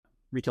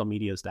retail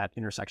media is that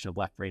intersection of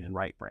left brain and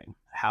right brain.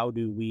 How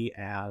do we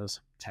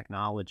as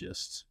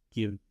technologists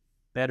give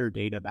better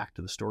data back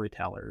to the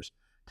storytellers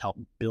to help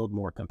build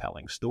more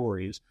compelling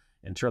stories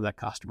and serve that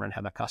customer and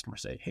have that customer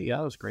say, hey, yeah,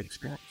 that was a great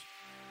experience.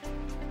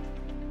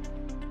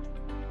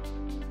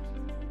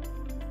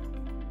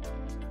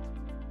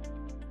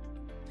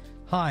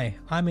 Hi,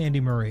 I'm Andy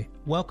Murray.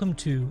 Welcome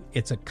to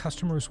It's a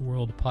Customer's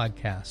World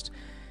podcast.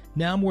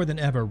 Now more than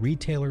ever,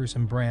 retailers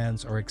and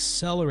brands are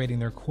accelerating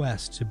their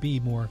quest to be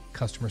more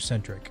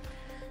customer-centric.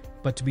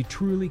 But to be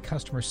truly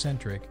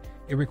customer-centric,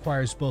 it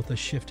requires both a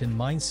shift in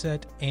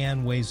mindset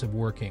and ways of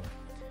working,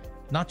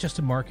 not just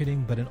in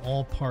marketing, but in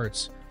all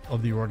parts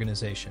of the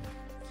organization.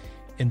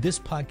 In this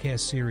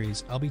podcast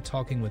series, I'll be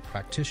talking with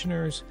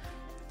practitioners,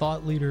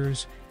 thought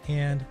leaders,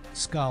 and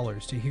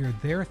scholars to hear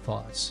their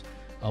thoughts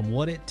on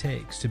what it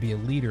takes to be a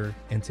leader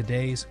in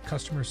today's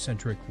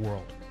customer-centric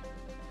world.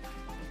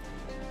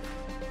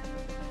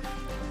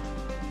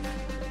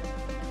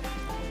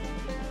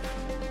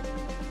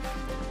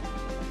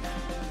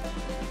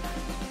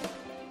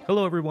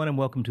 Hello, everyone, and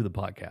welcome to the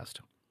podcast.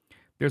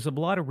 There's a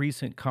lot of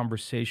recent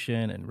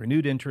conversation and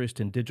renewed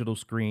interest in digital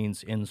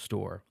screens in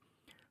store.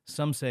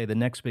 Some say the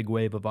next big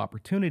wave of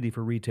opportunity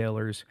for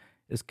retailers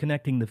is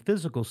connecting the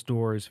physical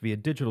stores via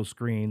digital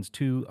screens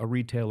to a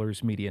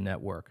retailer's media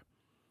network.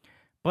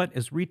 But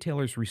as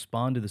retailers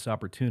respond to this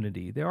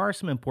opportunity, there are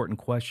some important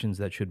questions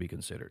that should be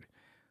considered.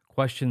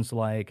 Questions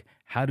like,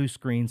 how do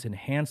screens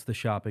enhance the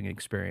shopping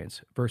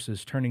experience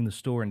versus turning the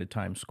store into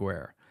Times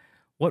Square?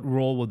 What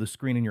role will the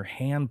screen in your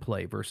hand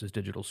play versus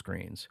digital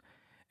screens?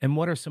 And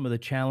what are some of the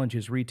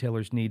challenges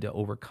retailers need to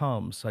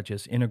overcome, such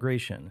as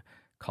integration,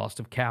 cost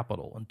of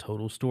capital, and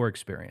total store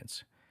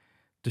experience?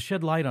 To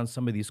shed light on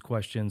some of these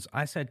questions,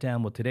 I sat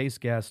down with today's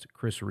guest,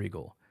 Chris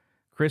Riegel.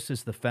 Chris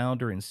is the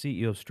founder and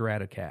CEO of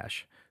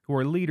STRATACACHE, who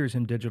are leaders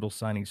in digital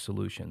signage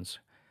solutions.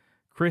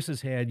 Chris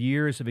has had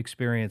years of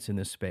experience in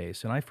this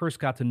space, and I first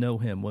got to know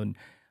him when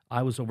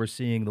I was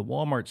overseeing the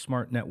Walmart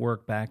Smart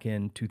Network back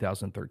in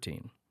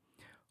 2013.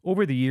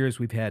 Over the years,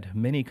 we've had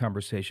many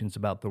conversations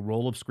about the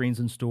role of screens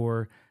in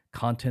store,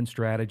 content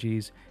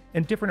strategies,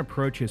 and different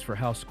approaches for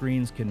how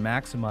screens can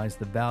maximize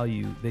the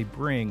value they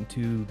bring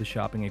to the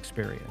shopping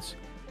experience.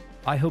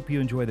 I hope you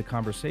enjoy the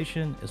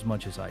conversation as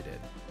much as I did.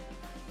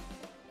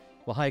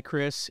 Well, hi,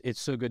 Chris.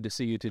 It's so good to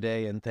see you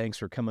today, and thanks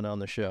for coming on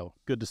the show.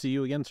 Good to see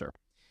you again, sir.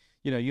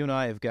 You know, you and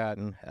I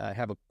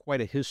have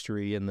quite a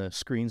history in the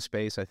screen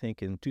space. I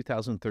think in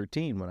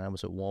 2013 when I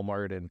was at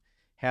Walmart and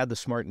had the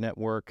Smart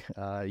Network,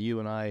 you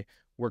and I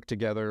worked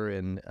together,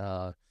 and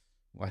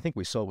I think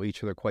we saw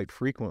each other quite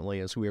frequently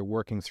as we were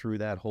working through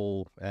that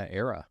whole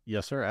era.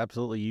 Yes, sir.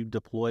 Absolutely. You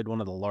deployed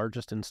one of the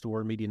largest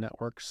in-store media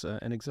networks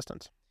in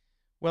existence.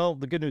 Well,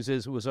 the good news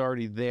is it was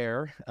already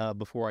there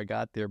before I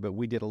got there, but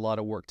we did a lot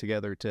of work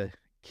together to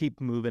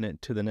keep moving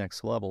it to the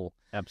next level.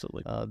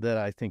 Absolutely. That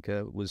I think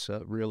was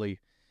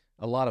really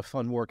a lot of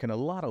fun work and a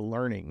lot of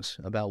learnings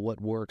about what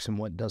works and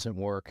what doesn't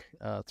work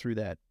through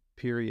that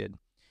period.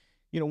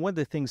 You know, one of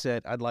the things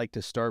that I'd like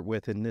to start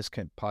with in this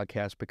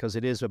podcast, because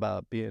it is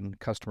about being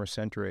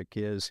customer-centric,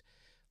 is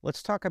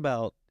let's talk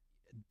about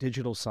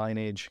digital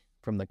signage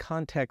from the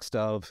context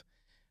of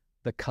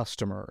the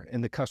customer,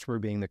 and the customer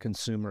being the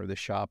consumer, the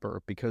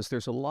shopper, because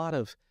there's a lot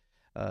of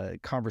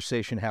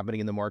conversation happening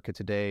in the market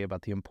today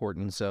about the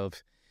importance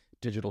of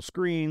digital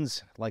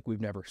screens like we've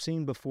never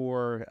seen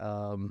before.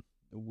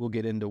 We'll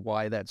get into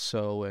why that's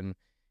so and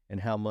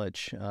how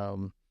much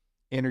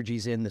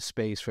energy's in the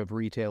space for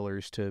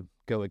retailers to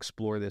go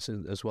explore this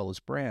as well as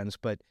brands.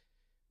 But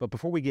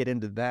before we get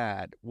into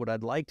that, what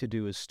I'd like to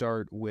do is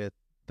start with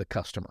the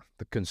customer,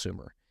 the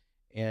consumer,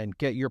 and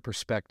get your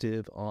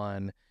perspective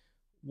on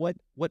what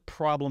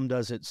problem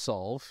does it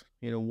solve?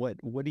 You know,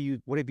 what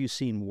have you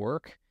seen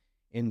work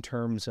in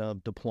terms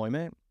of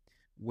deployment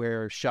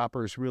where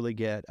shoppers really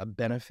get a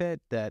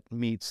benefit that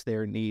meets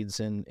their needs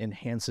and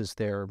enhances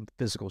their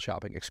physical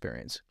shopping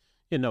experience?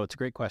 You know, it's a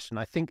great question.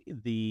 I think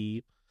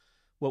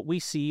what we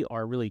see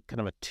are really kind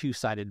of a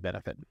two-sided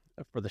benefit.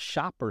 For the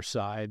shopper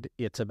side,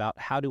 it's about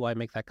how do I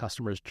make that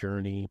customer's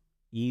journey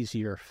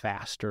easier,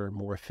 faster,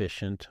 more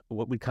efficient,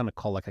 what we kind of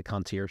call like a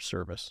concierge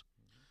service.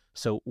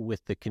 So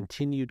with the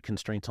continued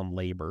constraints on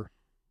labor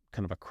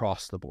kind of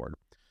across the board,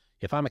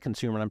 if I'm a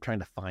consumer and I'm trying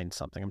to find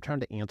something, I'm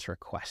trying to answer a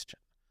question,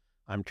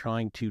 I'm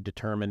trying to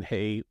determine,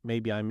 hey,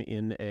 maybe I'm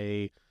in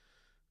a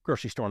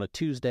grocery store on a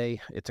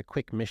Tuesday, it's a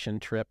quick mission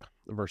trip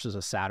versus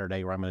a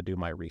Saturday where I'm going to do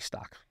my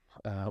restock.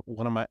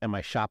 What am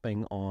I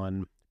shopping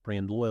on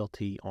brand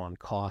loyalty, on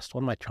cost?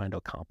 What am I trying to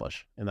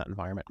accomplish in that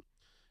environment?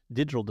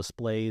 Digital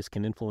displays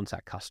can influence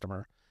that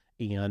customer.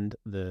 And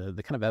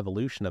the kind of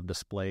evolution of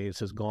displays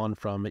has gone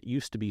from, it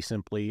used to be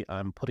simply,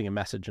 I'm putting a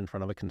message in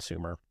front of a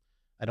consumer.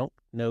 I don't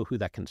know who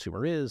that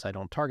consumer is. I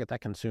don't target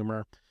that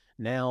consumer.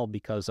 Now,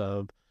 because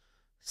of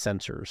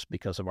sensors,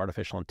 because of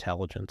artificial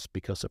intelligence,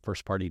 because of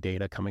first-party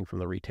data coming from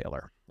the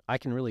retailer, I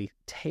can really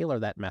tailor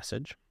that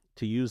message.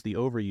 To use the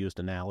overused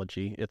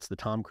analogy, it's the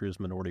Tom Cruise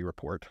Minority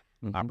Report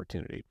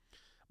opportunity.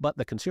 But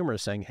the consumer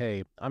is saying,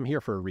 hey, I'm here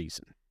for a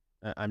reason.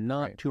 I'm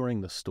not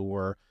touring the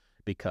store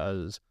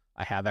because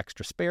I have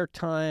extra spare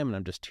time and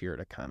I'm just here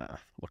to kind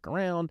of look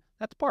around.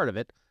 That's part of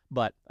it,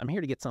 but I'm here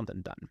to get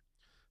something done.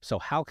 So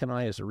how can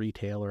I, as a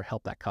retailer,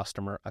 help that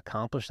customer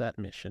accomplish that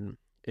mission?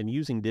 And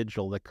using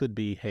digital, that could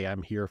be, hey,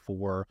 I'm here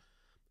for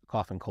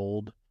cough and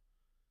cold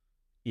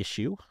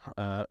issue.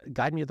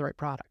 Guide me to the right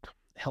product.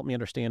 Help me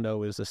understand,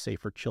 oh, is this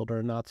safe for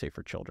children, not safe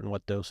for children?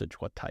 What dosage,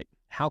 what type?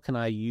 How can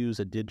I use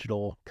a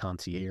digital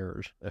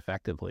concierge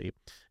effectively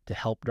to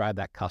help drive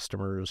that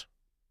customer's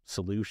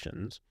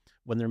solutions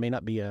when there may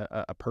not be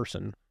a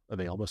person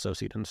available,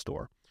 associate in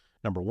store?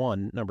 Number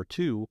one. Number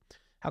two,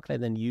 how can I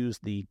then use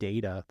the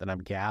data that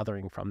I'm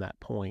gathering from that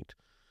point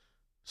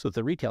so that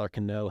the retailer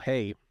can know,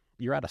 hey,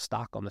 you're out of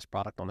stock on this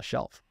product on the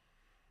shelf.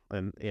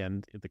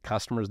 And if the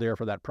customer's there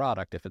for that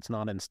product, if it's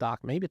not in stock,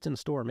 maybe it's in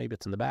store, maybe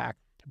it's in the back,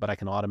 but I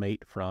can automate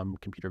from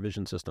computer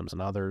vision systems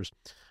and others,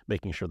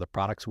 making sure the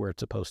product's where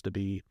it's supposed to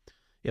be.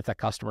 If that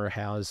customer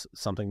has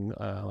something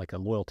like a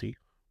loyalty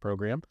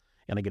program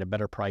and I get a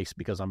better price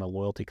because I'm a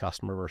loyalty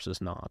customer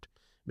versus not.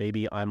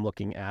 Maybe I'm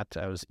looking at,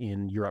 I was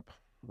in Europe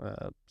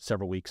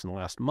several weeks in the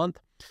last month,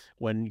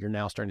 when you're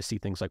now starting to see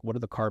things like, what are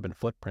the carbon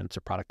footprints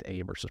of product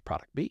A versus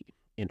product B?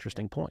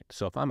 Interesting point.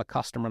 So if I'm a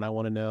customer and I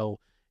want to know,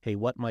 hey,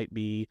 what might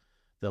be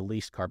the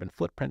least carbon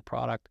footprint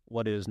product?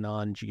 What is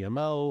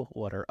non-GMO?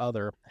 What are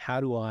other?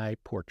 How do I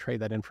portray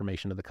that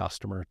information to the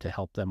customer to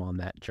help them on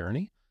that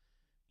journey?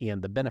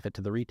 And the benefit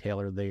to the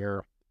retailer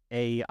there,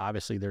 A,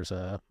 obviously there's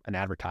an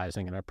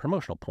advertising and a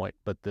promotional point,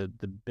 but the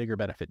bigger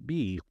benefit,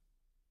 B,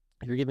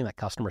 you're giving that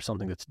customer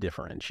something that's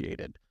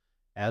differentiated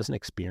as an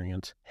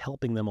experience,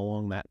 helping them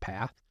along that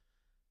path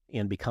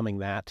and becoming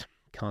that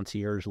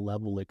concierge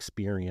level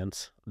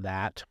experience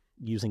that,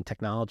 using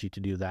technology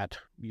to do that,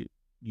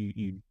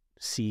 you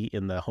see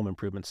in the home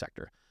improvement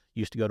sector.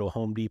 You used to go to a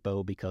Home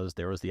Depot because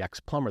there was the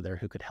ex-plumber there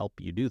who could help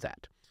you do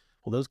that.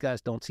 Well, those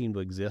guys don't seem to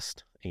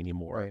exist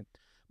anymore. Right.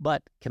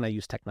 But can I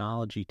use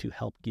technology to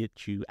help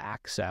get you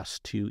access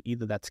to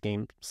either that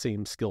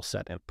same skill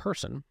set in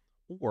person,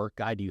 or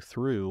guide you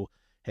through,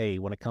 hey,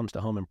 when it comes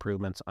to home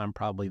improvements, I'm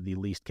probably the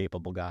least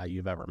capable guy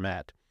you've ever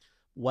met.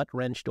 What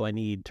wrench do I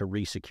need to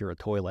re-secure a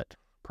toilet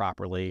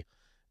properly?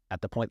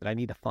 At the point that I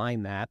need to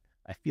find that,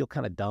 I feel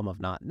kind of dumb of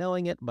not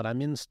knowing it, but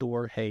I'm in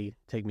store. Hey,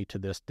 take me to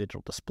this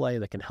digital display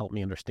that can help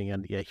me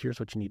understand, yeah, here's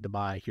what you need to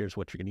buy. Here's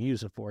what you're going to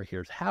use it for.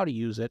 Here's how to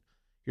use it.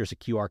 Here's a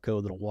QR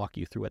code that'll walk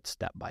you through it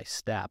step by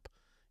step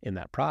in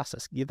that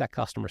process. Give that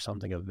customer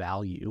something of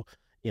value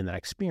in that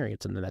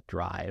experience, and then that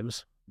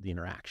drives the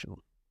interaction.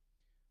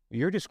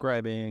 You're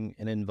describing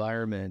an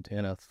environment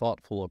and a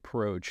thoughtful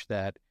approach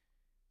that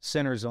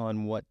centers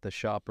on what the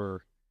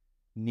shopper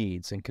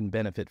needs and can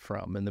benefit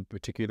from, and the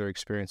particular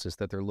experiences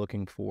that they're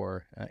looking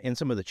for, and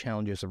some of the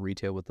challenges of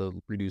retail with the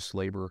reduced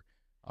labor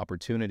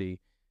opportunity.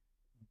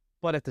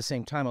 But at the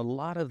same time, a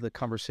lot of the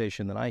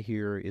conversation that I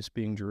hear is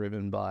being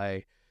driven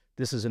by,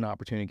 this is an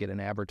opportunity to get an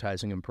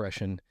advertising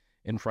impression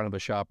in front of a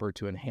shopper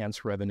to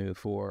enhance revenue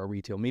for a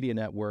retail media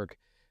network,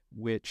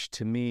 which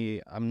to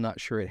me, I'm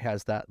not sure it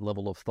has that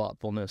level of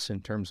thoughtfulness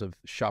in terms of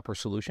shopper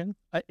solution.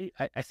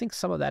 I think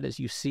some of that is,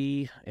 you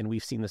see, and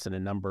we've seen this in a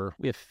number,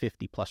 we have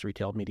 50 plus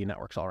retail media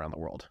networks all around the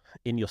world.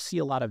 And you'll see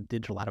a lot of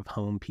digital out of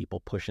home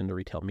people push into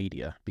retail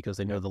media because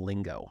they know the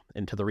lingo.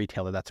 And to the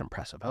retailer, that's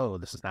impressive. Oh,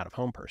 this is an out of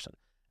home person.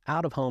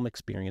 Out of home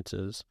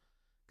experiences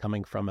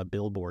coming from a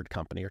billboard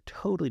company are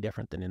totally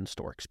different than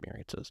in-store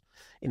experiences.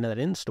 In that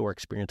in-store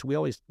experience,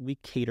 we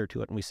cater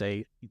to it and we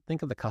say,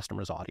 think of the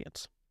customer's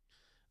audience.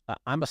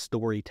 I'm a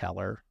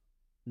storyteller,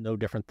 no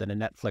different than a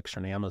Netflix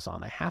or an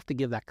Amazon. I have to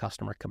give that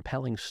customer a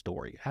compelling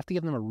story. I have to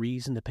give them a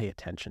reason to pay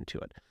attention to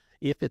it.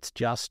 If it's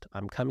just,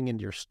 I'm coming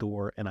into your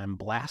store and I'm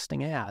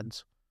blasting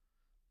ads,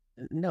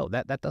 no,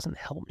 that doesn't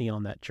help me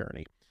on that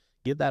journey.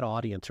 Give that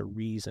audience a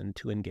reason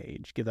to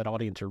engage. Give that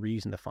audience a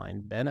reason to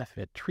find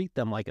benefit. Treat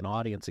them like an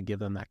audience and give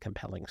them that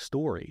compelling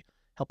story.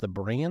 Help the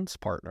brands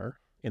partner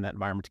in that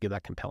environment to give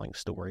that compelling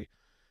story.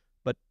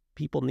 But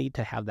people need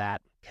to have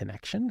that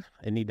connection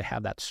and need to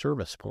have that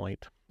service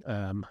point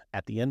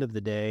at the end of the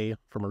day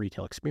from a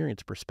retail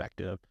experience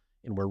perspective,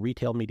 and where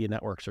retail media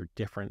networks are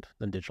different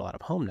than digital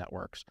out-of-home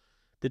networks.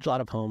 Digital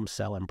out-of-home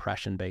sell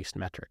impression-based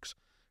metrics.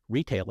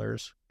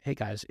 Retailers, hey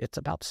guys, it's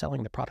about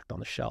selling the product on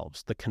the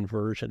shelves, the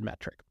conversion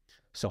metric.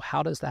 So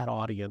how does that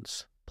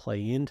audience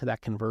play into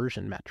that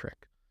conversion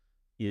metric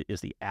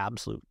is the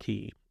absolute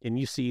key. And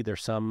you see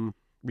there's some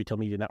retail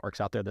media networks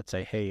out there that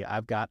say, hey,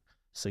 I've got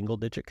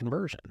single-digit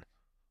conversion.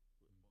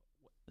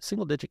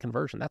 Single-digit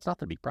conversion, that's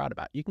nothing to be proud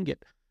about. You can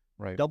get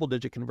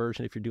double-digit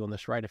conversion if you're doing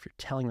this right, if you're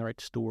telling the right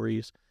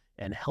stories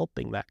and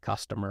helping that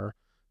customer.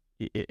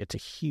 It's a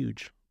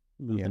huge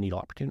move the needle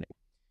opportunity.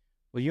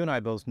 Well, you and I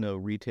both know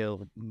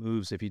retail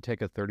moves, if you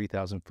take a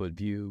 30,000-foot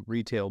view,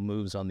 retail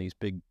moves on these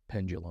big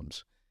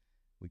pendulums.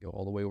 We go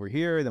all the way over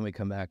here, then we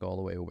come back all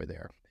the way over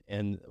there.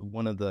 And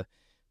one of the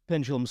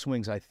pendulum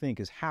swings, I think,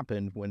 has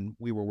happened when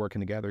we were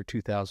working together,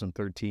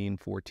 2013,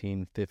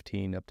 14,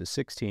 15, up to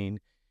 16.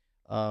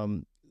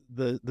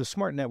 The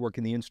smart network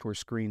and the in-store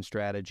screen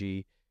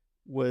strategy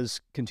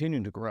was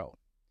continuing to grow.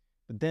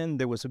 But then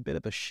there was a bit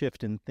of a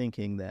shift in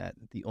thinking that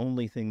the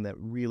only thing that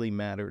really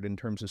mattered in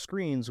terms of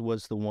screens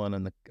was the one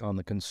on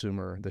the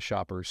consumer, the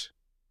shoppers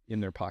in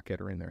their pocket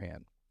or in their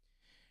hand.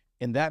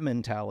 And that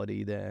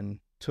mentality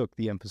then took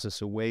the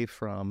emphasis away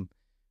from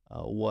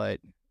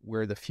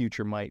where the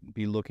future might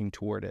be looking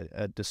toward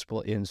a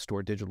display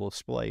in-store digital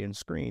display and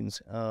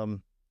screens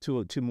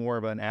to more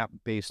of an app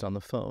based on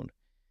the phone.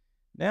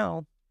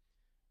 Now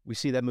we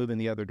see that move in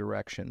the other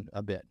direction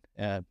a bit.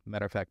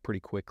 Matter of fact,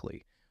 pretty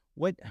quickly.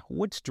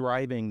 What's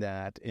driving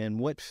that, and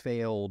what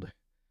failed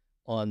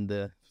on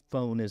the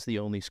phone as the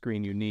only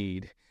screen you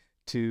need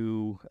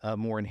to a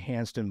more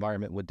enhanced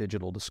environment with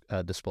digital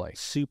display?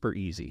 Super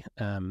easy.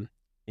 And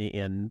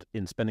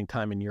in spending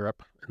time in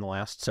Europe in the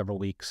last several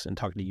weeks and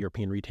talking to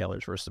European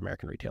retailers versus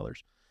American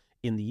retailers,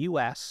 in the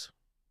U.S.,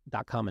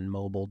 .com and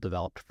mobile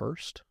developed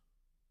first,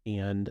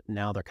 and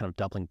now they're kind of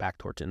doubling back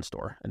towards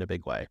in-store in a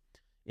big way.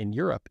 In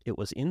Europe, it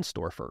was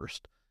in-store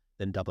first,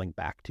 then doubling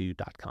back to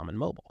 .com and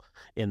mobile.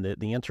 And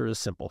the answer is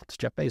simple. It's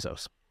Jeff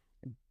Bezos.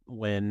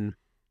 When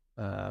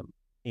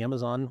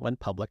Amazon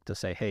went public to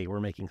say, hey, we're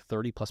making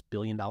 $30+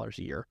 billion a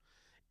year,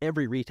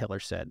 every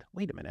retailer said,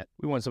 wait a minute.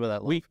 We want some of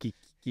that.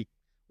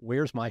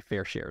 Where's my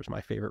fair share is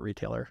my favorite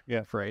retailer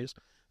phrase.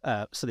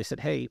 So they said,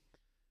 hey,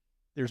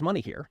 there's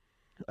money here.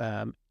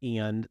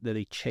 And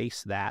they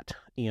chase that,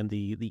 and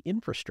the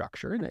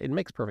infrastructure, and it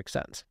makes perfect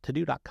sense. To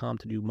do .com,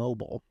 to do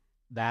mobile,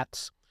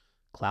 that's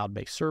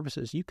cloud-based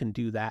services. You can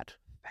do that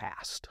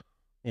fast.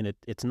 And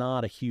it's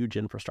not a huge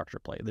infrastructure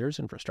play. There's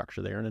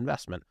infrastructure there and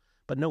investment,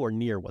 but nowhere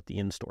near what the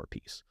in-store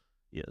piece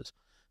is.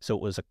 So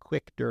it was a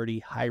quick, dirty,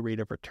 high rate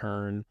of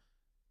return.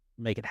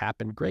 Make it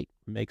happen. Great.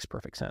 Makes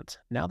perfect sense.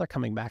 Now they're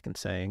coming back and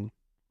saying,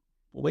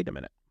 well, wait a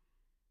minute.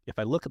 If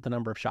I look at the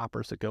number of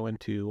shoppers that go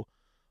into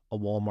a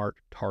Walmart,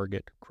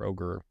 Target,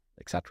 Kroger,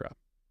 etc.,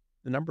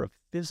 the number of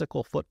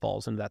physical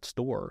footfalls into that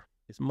store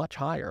is much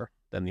higher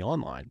than the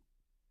online.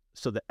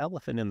 So the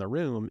elephant in the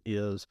room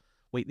is,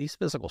 wait, these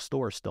physical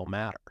stores still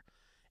matter.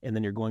 And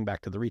then you're going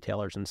back to the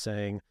retailers and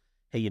saying,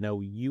 hey,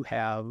 you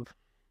have,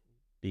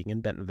 being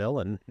in Bentonville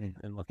and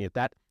looking at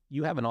that,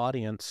 you have an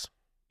audience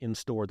in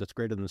store that's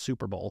greater than the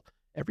Super Bowl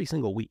every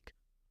single week.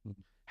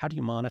 Mm-hmm. How do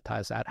you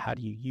monetize that? How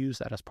do you use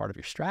that as part of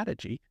your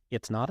strategy?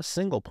 It's not a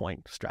single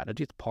point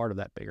strategy. It's part of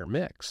that bigger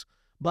mix.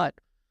 But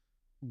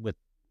with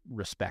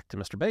respect to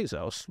Mr.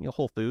 Bezos,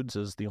 Whole Foods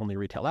is the only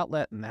retail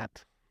outlet, and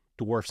that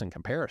dwarfs in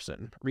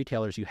comparison.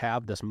 Retailers, you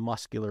have this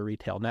muscular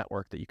retail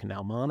network that you can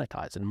now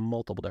monetize in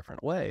multiple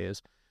different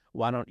ways.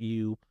 Why don't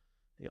you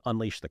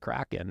unleash the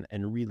Kraken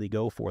and really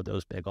go for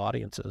those big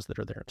audiences that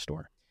are there in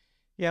store?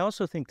 Yeah, I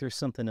also think there's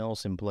something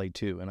else in play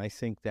too. And I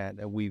think that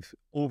we've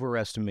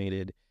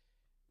overestimated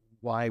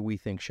why we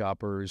think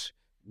shoppers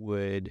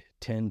would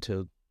tend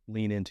to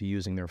lean into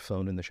using their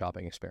phone in the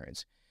shopping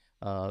experience.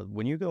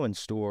 When you go in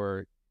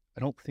store, I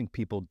don't think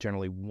people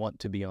generally want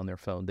to be on their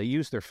phone. They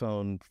use their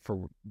phone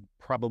for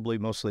probably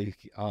mostly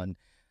on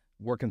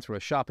working through a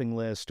shopping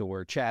list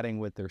or chatting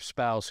with their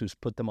spouse who's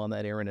put them on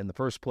that errand in the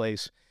first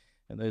place.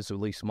 And those are at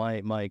least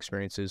my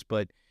experiences.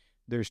 But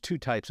there's two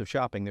types of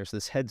shopping. There's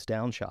this heads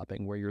down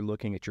shopping where you're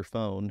looking at your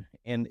phone.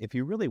 And if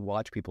you really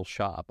watch people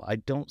shop, I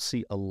don't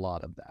see a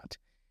lot of that.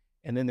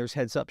 And then there's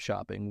heads up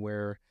shopping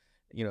where,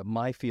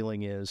 my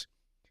feeling is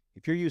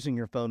if you're using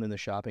your phone in the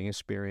shopping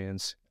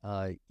experience,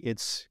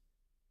 it's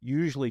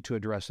usually to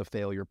address a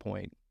failure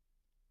point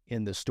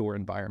in the store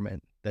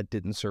environment that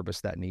didn't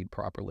service that need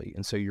properly.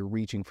 And so you're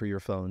reaching for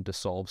your phone to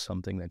solve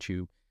something that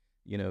you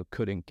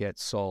couldn't get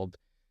solved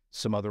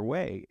some other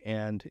way.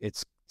 And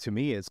to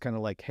me, it's kind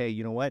of like, hey,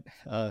 you know what?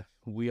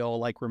 We all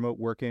like remote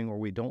working, or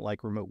we don't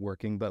like remote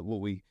working, but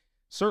what we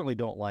certainly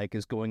don't like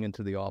is going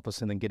into the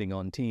office and then getting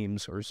on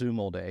Teams or Zoom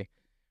all day,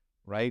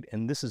 right?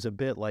 And this is a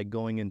bit like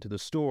going into the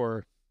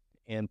store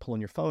and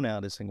pulling your phone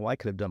out and saying, well, I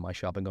could have done my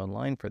shopping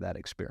online for that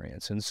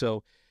experience. And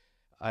so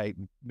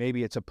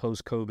maybe it's a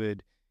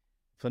post-COVID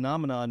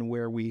phenomenon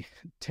where we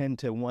tend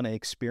to want to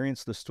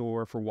experience the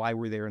store for why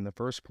we're there in the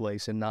first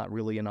place and not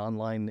really an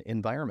online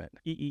environment.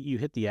 You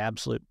hit the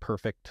absolute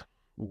perfect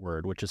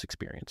word, which is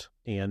experience.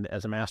 And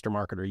as a master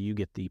marketer, you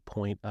get the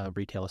point of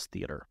retail as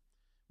theater.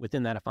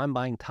 Within that, if I'm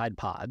buying Tide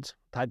Pods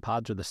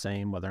are the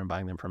same, whether I'm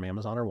buying them from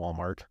Amazon or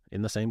Walmart,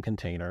 in the same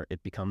container,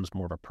 it becomes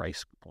more of a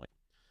price point.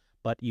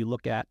 But you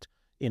look at,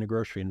 in a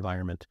grocery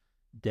environment,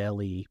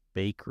 deli,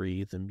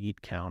 bakery, the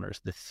meat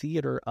counters, the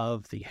theater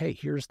of hey,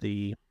 here's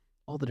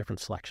all the different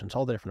selections,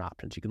 all the different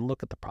options. You can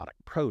look at the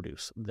product,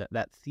 produce,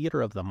 that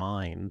theater of the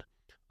mind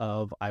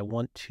of I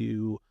want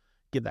to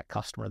give that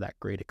customer that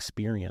great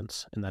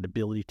experience and that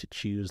ability to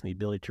choose and the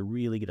ability to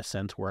really get a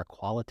sense where a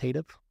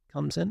qualitative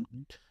comes in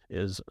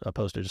as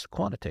opposed to just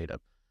quantitative.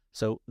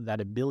 So that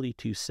ability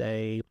to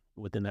say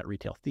within that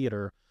retail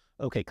theater,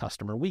 okay,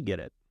 customer, we get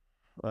it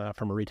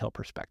from a retail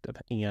perspective.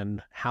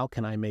 And how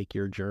can I make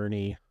your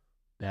journey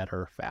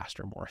better,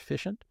 faster, more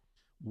efficient,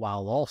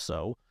 while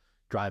also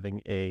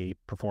driving a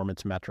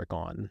performance metric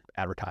on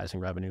advertising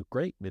revenue?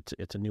 Great.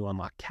 It's a new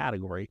unlock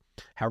category.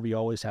 However, you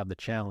always have the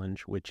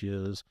challenge, which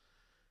is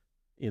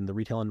in the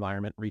retail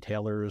environment,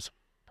 retailers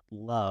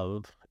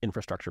love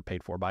infrastructure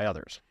paid for by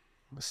others.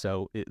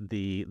 So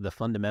the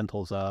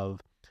fundamentals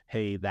of,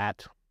 hey,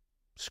 that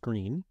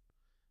screen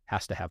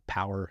has to have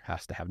power,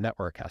 has to have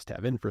network, has to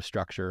have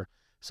infrastructure.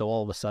 So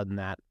all of a sudden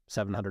that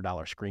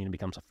 $700 screen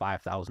becomes a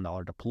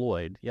 $5,000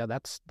 deployed. Yeah,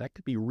 that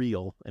could be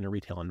real in a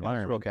retail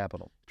environment. It's real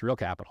capital. It's real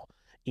capital.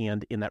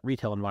 And in that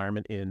retail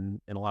environment, in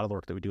a lot of the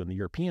work that we do in the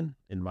European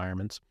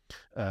environments,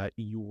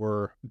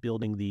 you're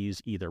building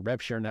these either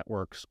rev share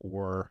networks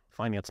or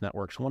finance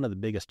networks. One of the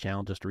biggest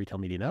challenges to retail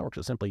media networks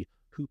is simply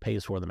who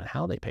pays for them and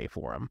how they pay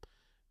for them.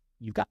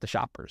 You've got the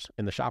shoppers,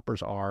 and the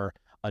shoppers are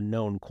a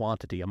known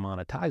quantity, a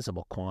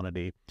monetizable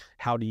quantity.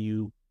 How do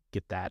you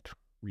get that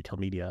retail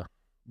media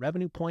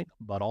revenue point,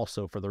 but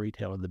also for the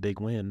retailer, the big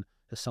win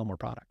is sell more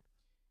product?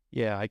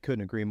 Yeah, I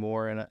couldn't agree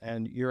more.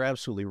 And you're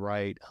absolutely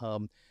right.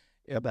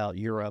 About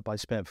Europe, I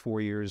spent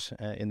 4 years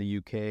in the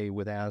UK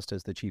with Asda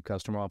as the chief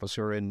customer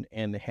officer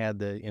and had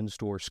the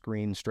in-store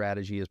screen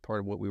strategy as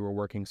part of what we were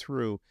working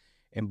through.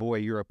 And boy,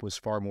 Europe was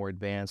far more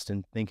advanced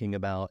in thinking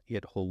about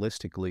it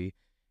holistically.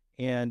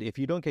 And if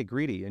you don't get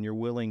greedy and you're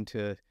willing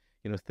to,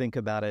 think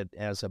about it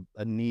as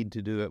a need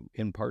to do it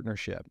in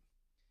partnership,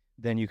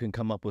 then you can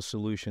come up with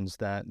solutions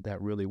that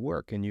really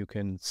work. And you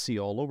can see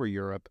all over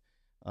Europe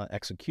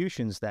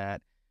executions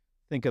that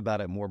think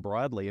about it more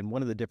broadly. And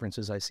one of the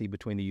differences I see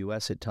between the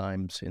U.S. at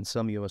times in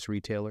some U.S.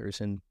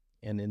 retailers and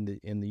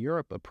in the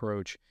Europe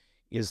approach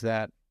is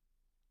that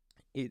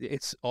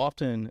it's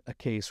often a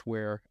case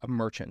where a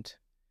merchant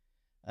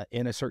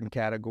in a certain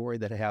category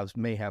that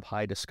may have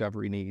high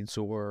discovery needs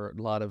or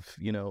a lot of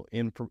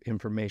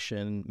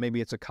information.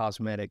 Maybe it's a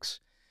cosmetics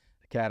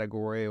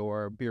category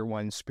or beer,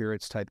 wine,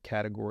 spirits type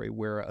category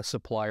where a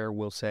supplier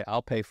will say,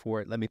 "I'll pay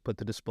for it. Let me put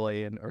the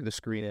display in or the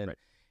screen in," right,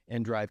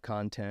 and drive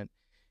content.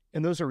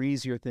 And those are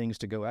easier things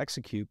to go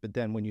execute. But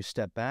then when you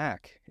step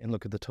back and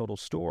look at the total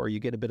store, you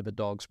get a bit of a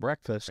dog's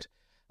breakfast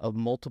of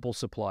multiple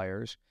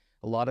suppliers.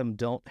 A lot of them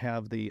don't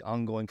have the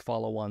ongoing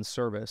follow-on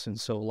service. And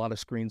so a lot of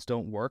screens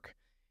don't work.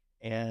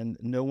 And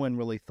no one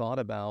really thought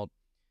about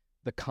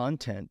the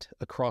content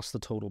across the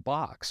total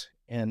box.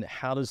 And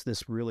how does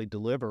this really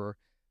deliver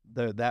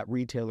that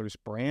retailer's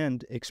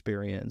brand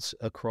experience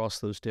across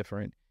those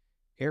different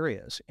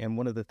areas? And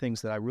one of the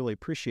things that I really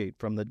appreciate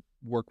from the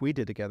work we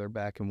did together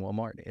back in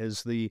Walmart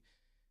is the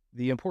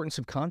importance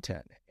of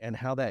content and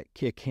how that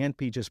it can't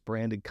be just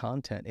branded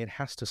content. It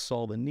has to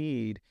solve a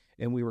need.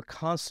 And we were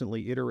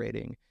constantly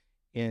iterating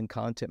in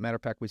content. Matter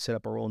of fact, we set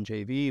up our own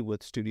JV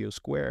with Studio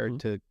Square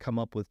to come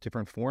up with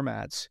different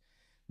formats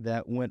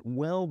that went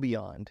well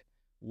beyond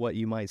what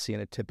you might see in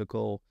a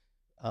typical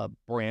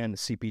brand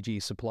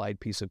CPG supplied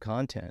piece of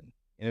content.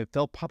 And it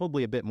felt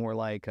probably a bit more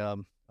like a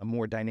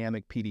more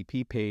dynamic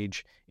PDP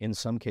page in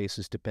some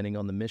cases, depending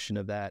on the mission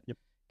of that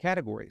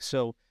category.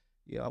 So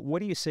what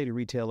do you say to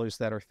retailers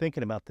that are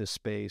thinking about this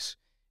space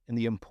and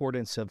the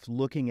importance of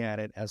looking at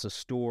it as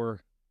a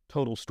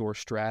total store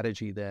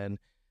strategy then,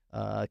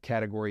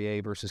 category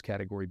A versus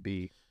category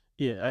B?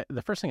 Yeah,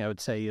 the first thing I would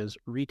say is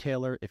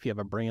retailer, if you have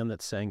a brand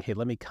that's saying, hey,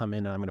 let me come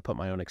in and I'm going to put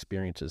my own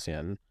experiences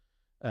in,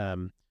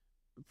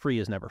 free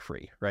is never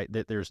free, right?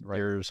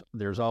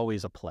 There's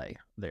always a play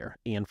there.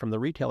 And from the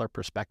retailer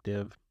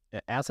perspective,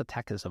 as a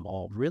tech has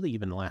evolved, really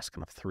even the last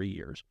kind of 3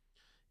 years,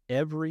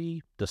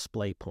 every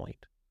display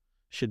point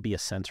should be a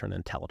sensor and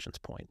intelligence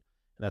point.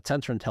 And that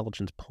sensor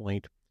intelligence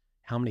point,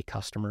 how many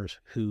customers,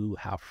 who,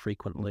 how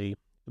frequently,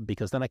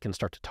 because then I can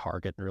start to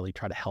target and really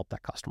try to help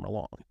that customer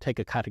along. Take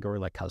a category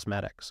like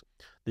cosmetics.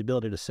 The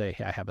ability to say,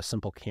 hey, I have a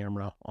simple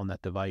camera on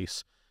that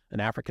device. An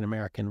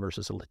African-American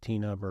versus a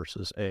Latina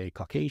versus a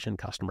Caucasian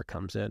customer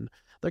comes in,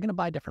 they're going to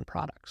buy different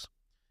products.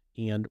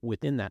 And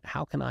within that,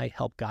 how can I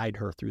help guide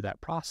her through that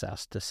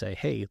process to say,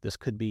 hey, this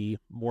could be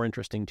more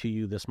interesting to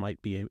you. This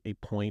might be a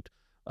point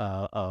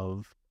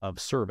of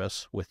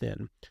service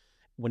within.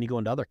 When you go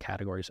into other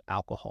categories,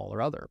 alcohol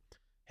or other,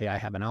 hey, I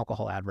have an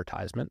alcohol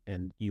advertisement,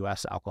 and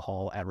U.S.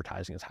 alcohol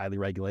advertising is highly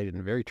regulated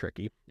and very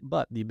tricky.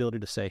 But the ability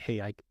to say,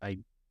 hey, I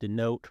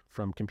denote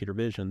from computer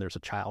vision there's a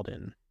child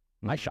in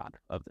my shot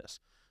of this.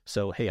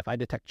 So, hey, if I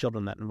detect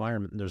children in that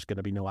environment, there's going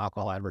to be no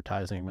alcohol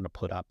advertising. I'm going to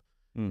put up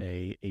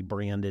a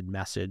branded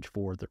message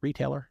for the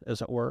retailer,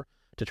 as it were,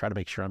 to try to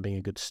make sure I'm being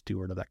a good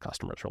steward of that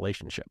customer's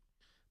relationship.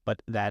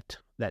 But that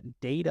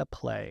data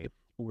play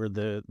where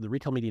the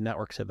retail media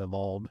networks have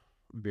evolved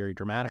very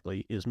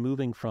dramatically is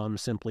moving from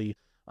simply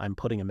I'm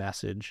putting a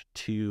message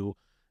to,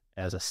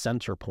 as a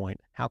sensor point,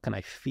 how can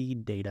I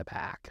feed data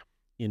back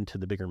into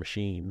the bigger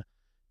machine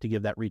to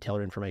give that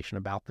retailer information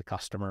about the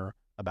customer,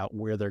 about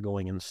where they're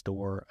going in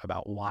store,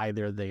 about why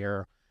they're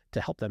there,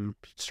 to help them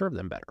serve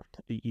them better.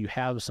 You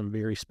have some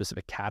very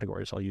specific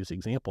categories. I'll use the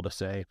example to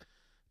say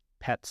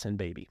pets and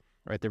baby,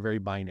 right? They're very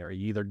binary.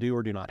 You either do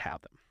or do not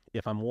have them.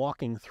 If I'm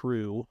walking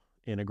through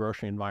in a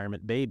grocery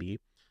environment, baby,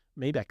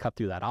 maybe I cut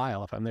through that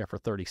aisle. If I'm there for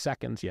 30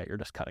 seconds, yeah, you're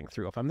just cutting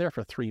through. If I'm there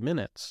for 3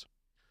 minutes,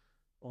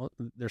 well,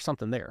 there's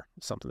something there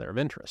of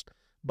interest.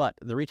 But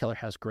the retailer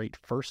has great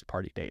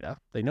first-party data.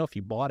 They know if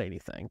you bought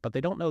anything, but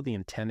they don't know the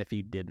intent if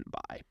you didn't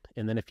buy.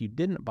 And then if you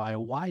didn't buy,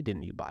 why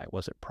didn't you buy?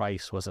 Was it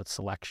price? Was it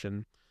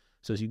selection?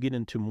 So as you get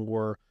into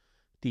more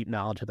deep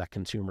knowledge of that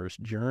consumer's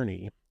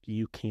journey,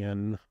 you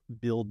can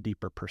build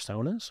deeper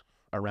personas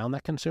around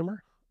that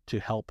consumer to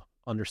help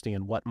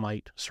understand what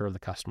might serve the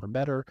customer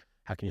better,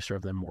 how can you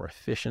serve them more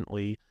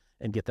efficiently,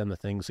 and get them the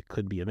things that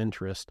could be of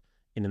interest.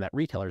 And in that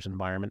retailer's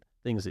environment,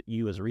 things that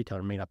you as a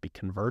retailer may not be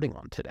converting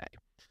on today.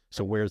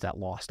 So where's that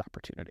lost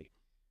opportunity?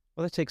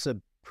 Well, that takes a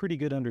pretty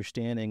good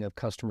understanding of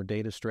customer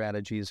data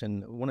strategies.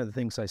 And one of the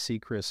things I see,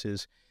 Chris,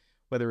 is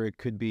whether it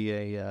could be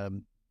a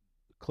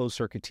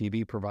closed-circuit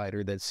TV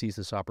provider that sees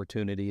this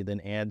opportunity, then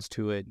adds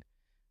to it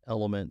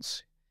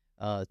elements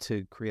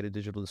to create a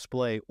digital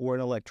display, or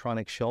an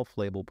electronic shelf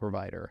label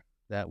provider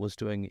that was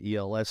doing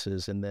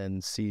ELSs and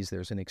then sees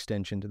there's an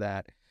extension to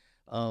that.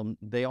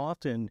 They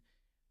often,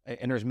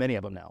 and there's many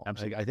of them now.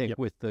 Absolutely. I think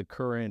with the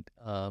current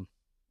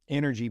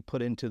energy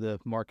put into the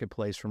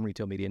marketplace from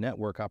retail media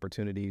network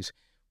opportunities,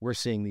 we're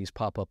seeing these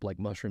pop up like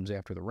mushrooms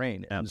after the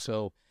rain. Absolutely. And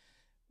so,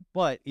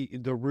 but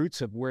the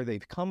roots of where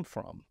they've come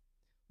from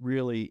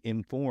really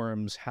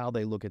informs how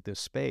they look at this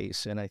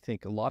space. And I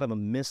think a lot of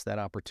them miss that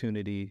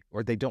opportunity,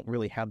 or they don't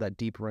really have that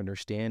deeper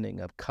understanding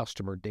of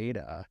customer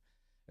data,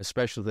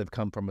 especially if they've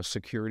come from a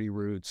security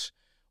roots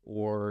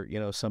or,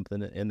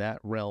 something in that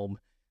realm.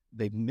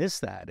 They've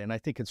missed that. And I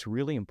think it's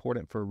really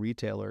important for a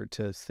retailer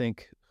to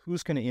think,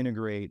 who's going to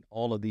integrate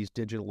all of these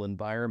digital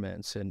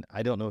environments? And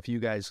I don't know if you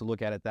guys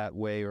look at it that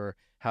way or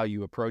how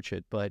you approach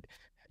it, but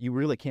you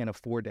really can't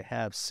afford to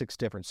have 6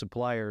 different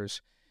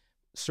suppliers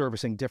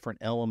servicing different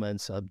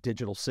elements of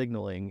digital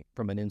signaling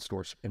from an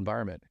in-store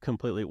environment.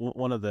 Completely.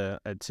 One of the,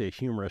 I'd say,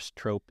 humorous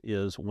trope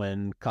is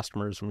when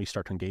we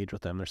start to engage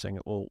with them, they're saying,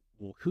 well,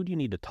 who do you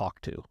need to talk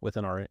to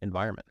within our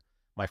environment?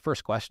 My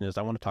first question is,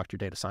 I want to talk to your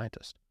data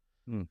scientist.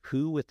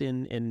 Who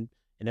within in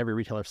every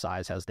retailer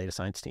size has a data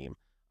science team?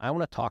 I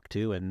want to talk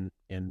to, and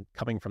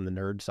coming from the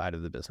nerd side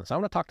of the business, I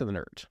want to talk to the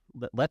nerds.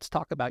 Let's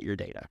talk about your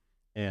data.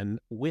 And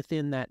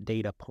within that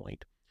data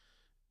point,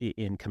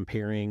 in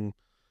comparing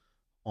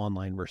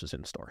online versus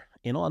in-store.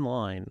 In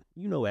online,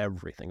 you know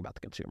everything about the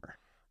consumer.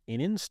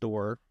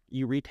 In-store,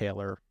 you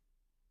retailer,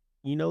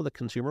 you know the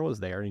consumer was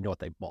there and you know what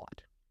they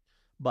bought.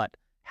 But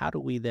how do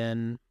we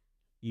then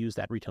use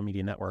that retail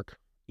media network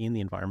in the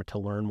environment to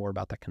learn more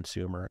about that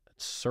consumer,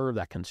 serve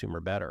that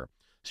consumer better?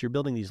 So you're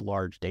building these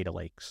large data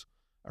lakes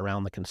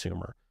around the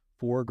consumer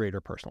for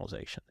greater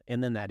personalization.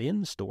 And then that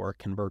in-store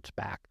converts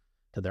back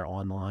to their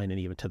online and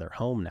even to their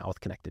home now with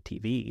connected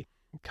TV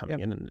coming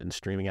in and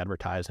streaming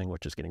advertising,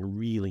 which is getting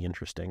really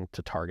interesting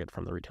to target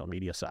from the retail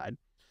media side.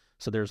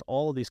 So there's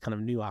all of these kind of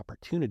new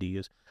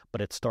opportunities,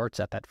 but it starts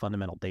at that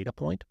fundamental data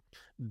point.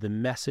 The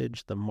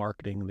message, the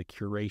marketing, the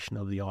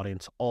curation of the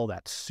audience, all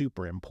that's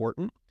super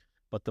important.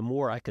 But the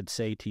more I could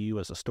say to you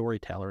as a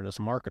storyteller and as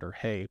a marketer,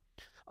 hey,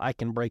 I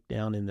can break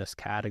down in this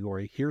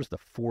category, here's the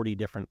 40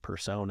 different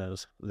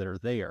personas that are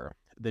there,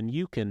 then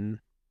you can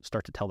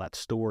start to tell that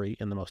story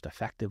in the most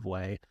effective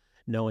way,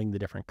 knowing the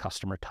different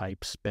customer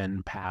types,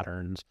 spend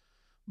patterns,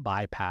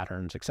 buy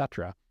patterns,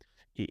 etc.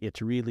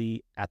 It's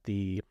really at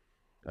the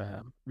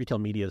retail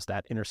media is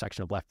that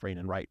intersection of left brain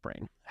and right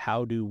brain.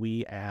 How do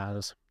we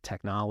as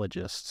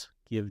technologists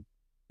give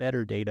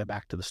better data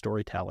back to the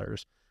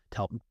storytellers to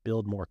help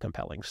build more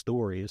compelling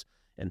stories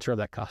and serve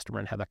that customer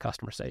and have that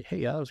customer say, hey,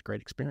 yeah, that was a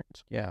great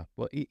experience. Yeah.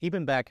 Well,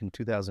 even back in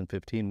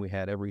 2015, we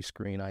had every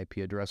screen IP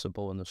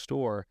addressable in the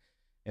store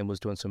and was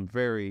doing some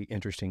very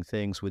interesting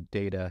things with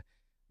data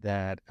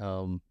that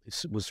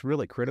was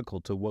really critical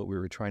to what we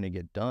were trying to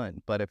get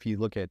done. But if you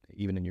look at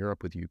even in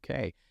Europe with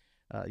UK,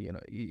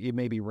 it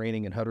may be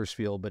raining in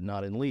Huddersfield, but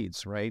not in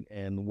Leeds, right?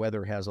 And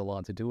weather has a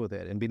lot to do with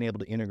it. And being able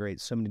to integrate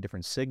so many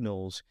different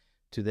signals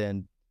to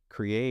then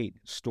create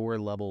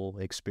store-level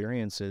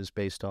experiences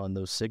based on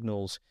those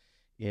signals,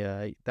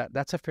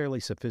 that's a fairly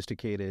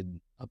sophisticated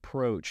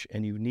approach.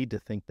 And you need to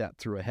think that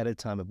through ahead of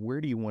time of where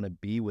do you want to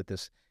be with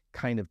this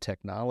kind of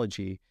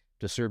technology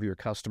to serve your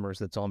customers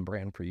that's on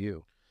brand for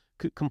you.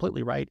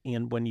 Completely right.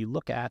 And when you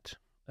look at,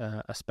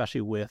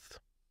 especially with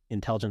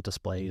intelligent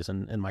displays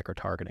and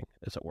micro-targeting,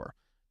 as it were,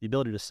 the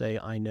ability to say,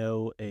 I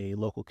know a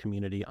local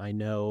community, I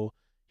know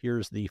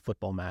here's the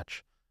football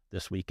match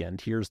this weekend,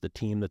 here's the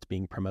team that's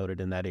being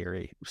promoted in that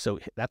area. So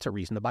that's a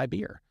reason to buy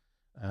beer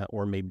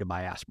or maybe to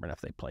buy aspirin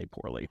if they play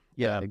poorly.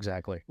 Yeah,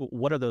 exactly.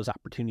 What are those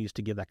opportunities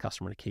to give that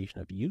customer an occasion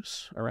of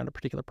use around a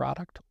particular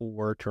product,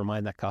 or to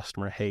remind that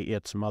customer, hey,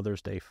 it's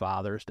Mother's Day,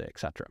 Father's Day,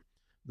 etc.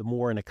 The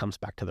more, and it comes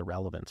back to the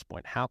relevance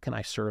point, how can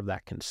I serve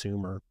that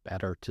consumer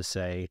better to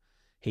say,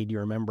 hey, do you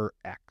remember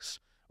X?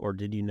 Or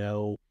did you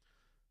know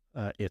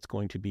it's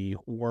going to be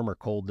warm or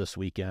cold this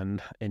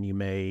weekend, and you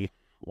may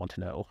want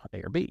to know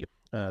A or B?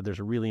 There's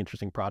a really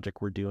interesting project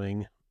we're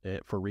doing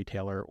for a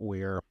retailer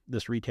where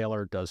this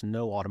retailer does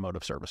no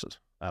automotive services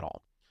at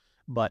all.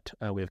 But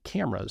we have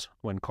cameras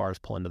when cars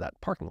pull into that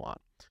parking lot.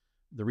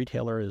 The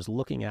retailer is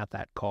looking at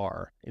that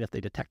car, and if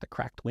they detect a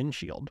cracked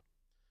windshield,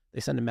 they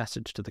send a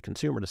message to the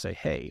consumer to say,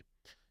 hey,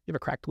 you have a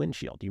cracked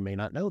windshield. You may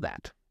not know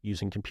that,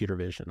 using computer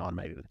vision and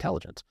automated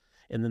intelligence.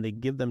 And then they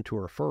give them to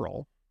a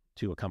referral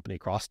to a company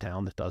across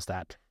town that does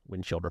that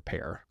windshield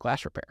repair,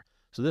 glass repair.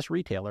 So this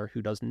retailer,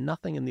 who does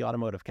nothing in the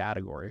automotive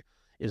category,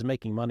 is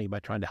making money by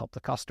trying to help the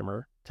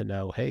customer to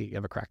know, hey, you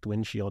have a cracked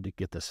windshield, you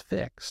get this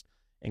fixed,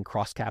 and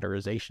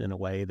cross-categorization in a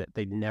way that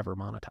they'd never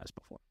monetized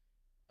before.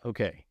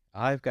 Okay,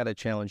 I've got to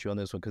challenge you on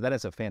this one because that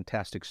is a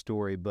fantastic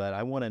story, but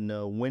I want to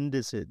know, when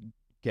does it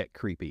get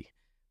creepy?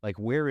 Like,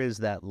 where is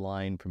that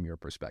line from your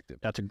perspective?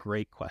 That's a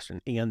great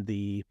question. And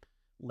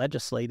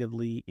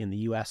legislatively in the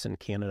U.S. and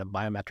Canada,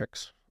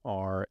 biometrics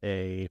are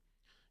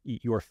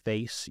your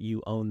face,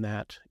 you own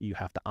that. You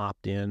have to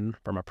opt in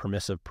from a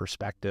permissive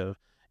perspective.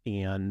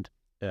 And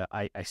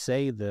I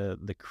say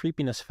the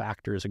creepiness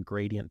factor is a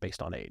gradient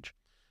based on age.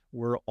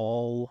 We're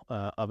all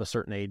of a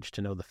certain age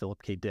to know the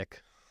Philip K.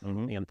 Dick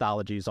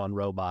anthologies on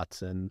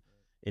robots, and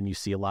you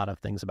see a lot of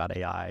things about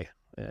AI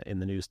in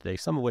the news today,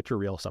 some of which are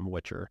real, some of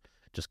which are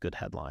just good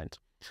headlines.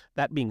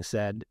 That being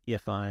said,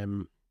 if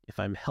I'm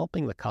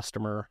helping the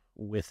customer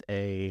with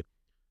a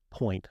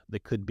point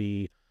that could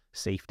be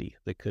safety,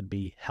 that could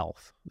be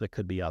health, that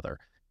could be other,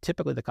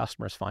 typically the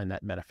customers find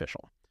that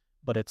beneficial.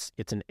 But it's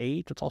an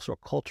age, it's also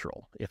a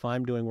cultural. If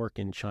I'm doing work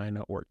in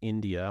China or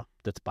India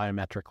that's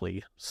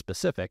biometrically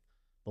specific,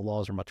 the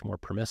laws are much more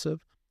permissive.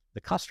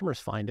 The customers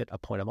find it a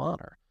point of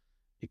honor.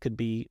 It could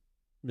be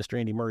Mr.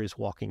 Andy Murray's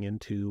walking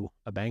into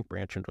a bank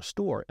branch, into a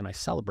store, and I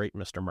celebrate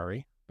Mr.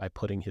 Murray by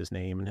putting his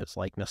name and his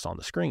likeness on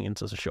the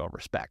screens as a show of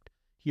respect.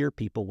 Here,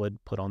 people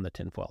would put on the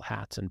tinfoil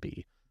hats and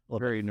be a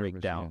little bit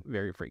freaked out,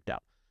 very freaked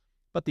out.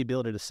 But the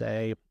ability to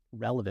say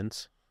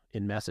relevance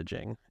in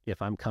messaging,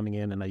 if I'm coming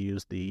in and I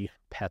use the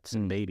pets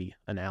and baby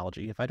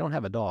analogy, if I don't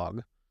have a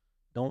dog,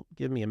 don't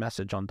give me a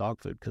message on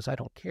dog food because I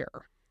don't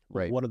care.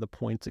 Right. What are the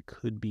points that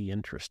could be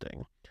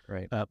interesting?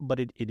 Right. But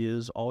it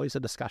is always a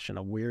discussion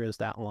of where is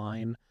that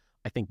line.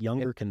 I think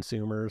younger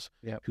consumers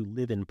who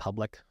live in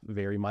public,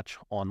 very much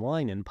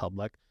online in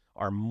public,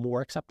 are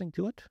more accepting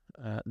to it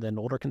than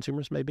older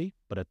consumers may be.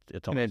 But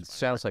it's and it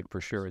sounds like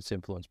for sure it's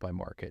influenced by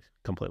market.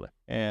 Completely.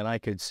 And I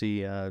could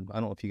see, I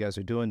don't know if you guys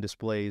are doing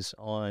displays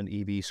on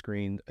EV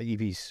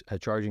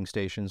charging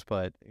stations,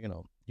 but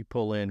you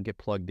pull in, get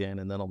plugged in,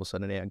 and then all of a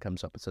sudden an ad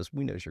comes up and says,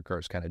 "We notice your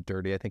car's kind of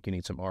dirty. I think you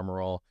need some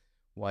Armor All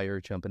while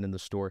you're jumping in the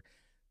store."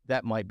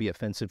 That might be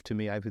offensive to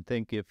me. I would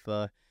think if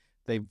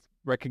they've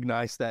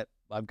recognized that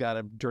I've got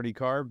a dirty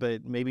car,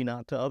 but maybe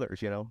not to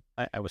others,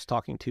 I was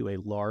talking to a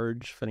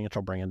large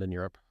financial brand in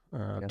Europe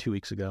 2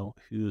 weeks ago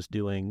who's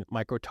doing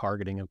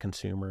micro-targeting of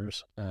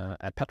consumers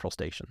at petrol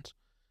stations.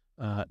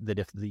 That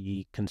if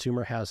the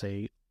consumer has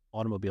a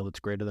automobile that's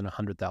greater than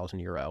 100,000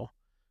 euro,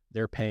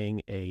 they're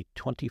paying a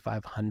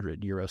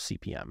 2,500 euro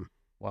CPM.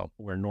 Wow.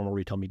 Where normal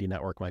retail media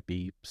network might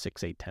be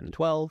 6, 8, 10,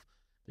 12.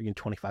 They're getting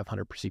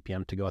 2,500 per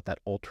CPM to go at that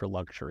ultra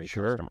luxury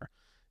customer.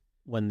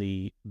 When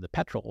the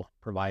petrol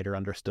provider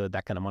understood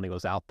that kind of money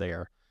was out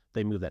there,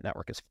 they moved that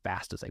network as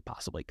fast as they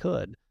possibly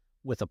could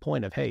with a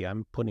point of, hey,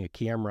 I'm putting a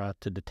camera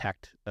to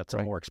detect that's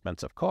a more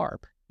expensive car.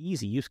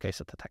 Easy use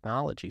case at the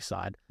technology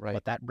side,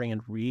 but that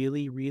brand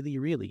really, really,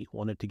 really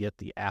wanted to get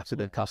the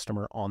absolute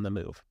customer on the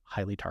move,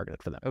 highly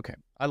targeted for them. Okay,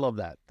 I love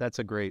that. That's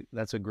a great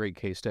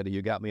case study.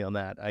 You got me on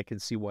that. I can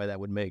see why that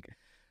would make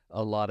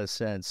a lot of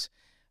sense.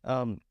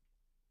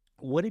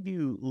 What have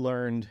you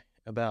learned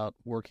about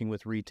working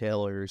with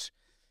retailers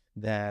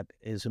that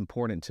is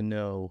important to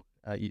know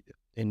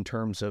in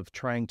terms of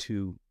trying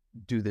to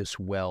do this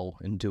well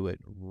and do it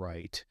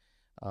right?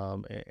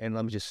 And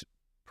let me just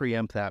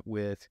preempt that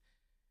with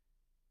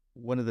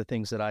one of the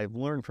things that I've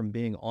learned from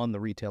being on the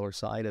retailer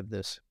side of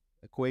this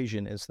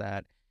equation is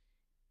that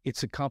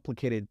it's a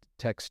complicated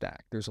tech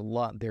stack. There's a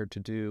lot there to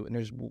do, and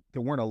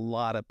there weren't a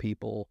lot of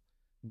people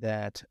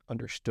that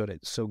understood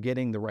it. So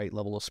getting the right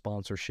level of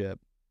sponsorship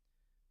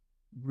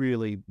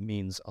really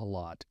means a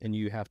lot, and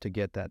you have to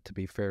get that to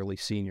be fairly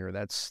senior.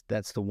 That's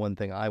the one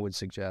thing I would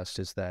suggest,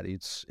 is that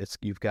it's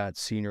you've got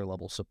senior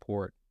level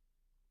support.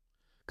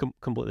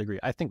 Completely agree.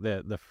 I think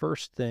the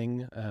first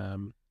thing,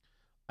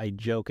 I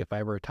joke, if I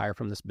ever retire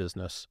from this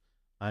business,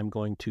 I'm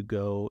going to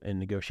go and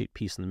negotiate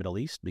peace in the Middle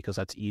East because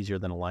that's easier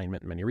than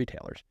alignment in many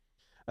retailers.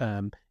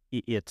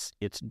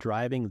 It's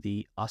driving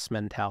the us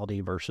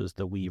mentality versus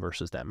the we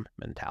versus them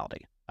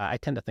mentality. I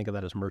tend to think of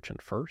that as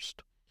merchant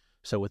first.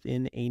 So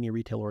within any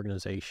retail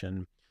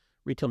organization,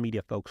 retail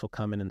media folks will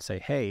come in and say,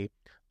 hey,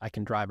 I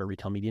can drive a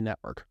retail media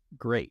network.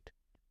 Great.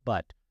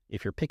 But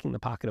if you're picking the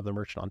pocket of the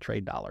merchant on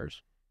trade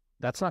dollars,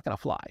 that's not going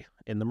to fly.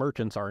 And the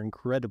merchants are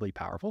incredibly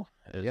powerful,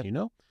 as you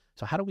know.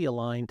 So how do we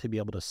align to be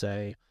able to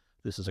say,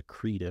 this is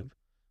accretive?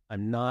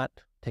 I'm not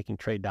taking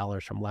trade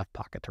dollars from left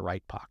pocket to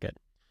right pocket.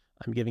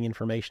 I'm giving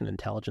information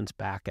intelligence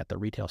back at the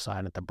retail side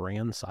and at the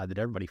brand side that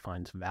everybody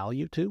finds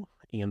value to.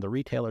 And the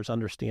retailers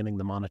understanding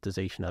the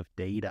monetization of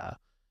data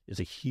is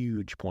a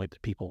huge point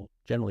that people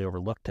generally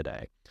overlook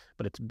today.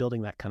 But it's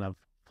building that kind of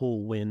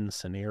full win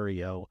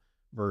scenario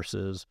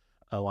versus,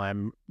 oh,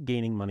 I'm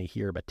gaining money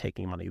here but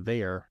taking money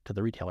there. To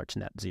the retailer, it's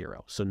net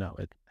zero. So no,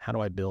 how do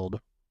I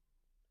build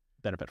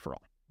benefit for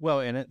all?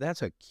 Well, and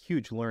that's a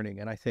huge learning.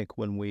 And I think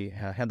when we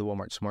had the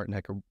Walmart Smart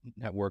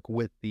Network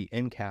with the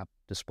NCAP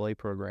display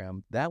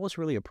program, that was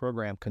really a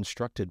program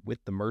constructed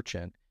with the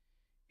merchant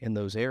in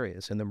those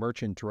areas. And the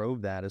merchant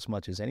drove that as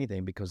much as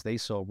anything because they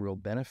saw real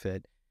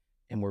benefit.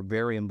 and we're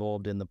very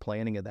involved in the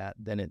planning of that,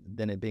 then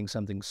it being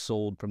something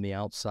sold from the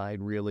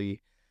outside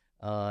really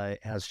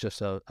as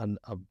just a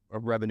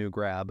revenue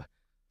grab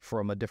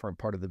from a different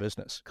part of the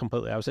business.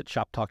 Completely. I was at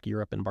Shop Talk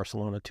Europe in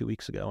Barcelona 2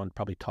 weeks ago and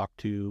probably talked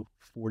to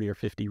 40 or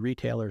 50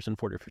 retailers and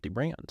 40 or 50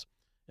 brands.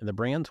 And the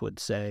brands would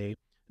say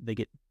they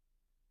get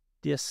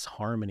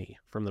disharmony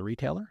from the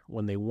retailer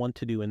when they want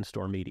to do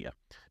in-store media,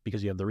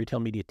 because you have the retail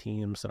media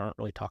teams that aren't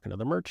really talking to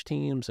the merch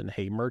teams, and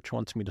hey, merch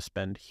wants me to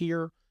spend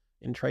here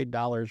in trade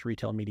dollars,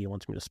 retail media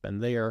wants me to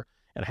spend there,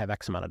 and I have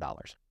X amount of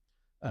dollars.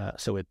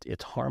 So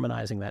it's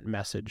harmonizing that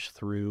message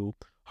through,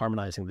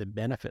 harmonizing the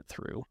benefit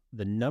through.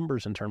 The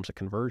numbers in terms of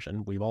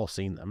conversion, we've all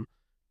seen them,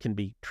 can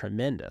be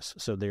tremendous.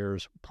 So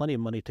there's plenty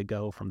of money to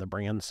go from the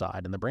brand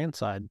side, and the brand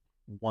side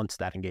wants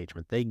that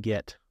engagement. They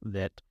get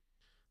that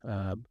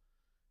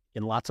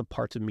in lots of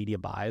parts of media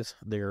buys,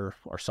 there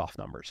are soft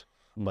numbers,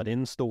 but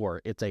in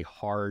store, it's a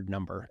hard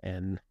number,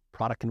 and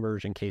product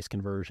conversion, case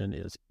conversion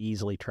is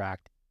easily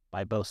tracked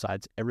by both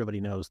sides.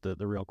 Everybody knows the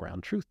real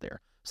ground truth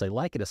there. So they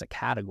like it as a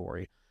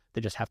category.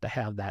 They just have to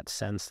have that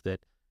sense that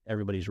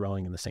everybody's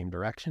rowing in the same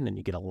direction, and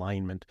you get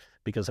alignment,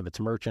 because if it's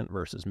merchant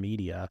versus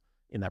media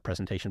in that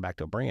presentation back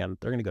to a brand,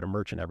 they're going to go to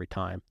merchant every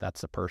time.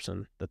 That's the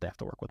person that they have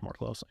to work with more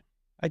closely.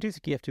 I do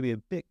think you have to be a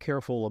bit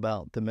careful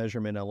about the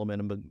measurement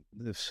element. But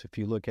if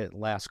you look at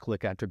last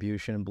click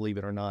attribution, and believe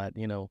it or not,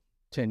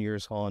 10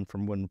 years on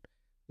from when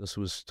this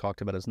was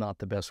talked about as not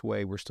the best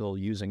way, we're still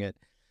using it.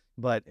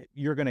 But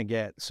you're going to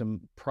get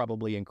some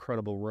probably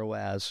incredible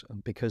ROAS,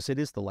 because it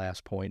is the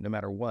last point, no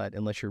matter what,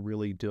 unless you're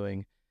really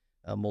doing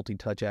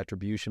multi-touch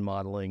attribution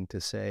modeling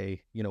to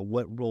say,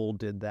 what role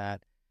did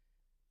that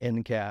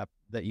end cap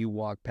that you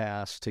walk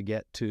past to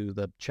get to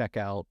the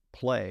checkout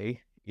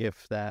play.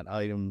 If that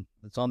item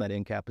that's on that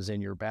end cap is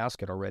in your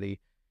basket already,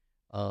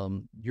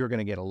 you're going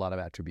to get a lot of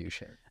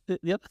attribution.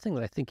 The other thing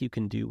that I think you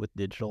can do with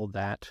digital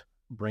that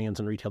brands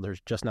and retailers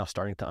just now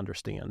starting to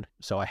understand.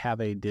 So I have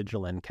a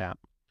digital end cap.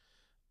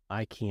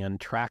 I can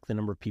track the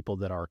number of people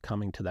that are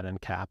coming to that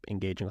end cap,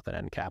 engaging with that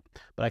end cap,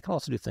 but I can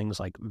also do things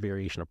like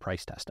variation of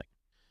price testing.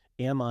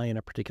 Am I in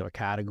a particular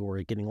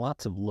category getting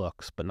lots of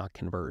looks, but not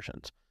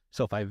conversions?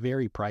 So if I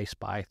vary price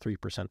by 3%,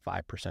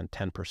 5%,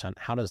 10%,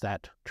 how does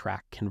that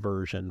track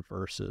conversion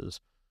versus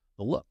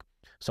the look?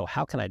 So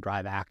how can I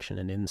drive action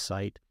and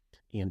insight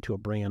into a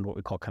brand, what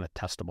we call kind of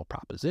testable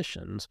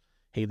propositions?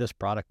 Hey, this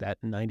product at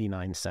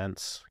 99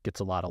 cents gets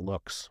a lot of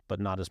looks, but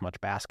not as much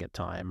basket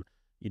time.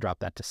 You drop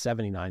that to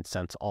 79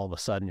 cents, all of a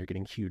sudden you're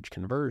getting huge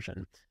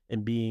conversion.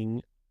 And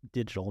being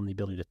digital and the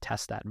ability to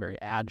test that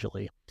very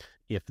agilely,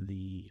 if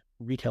the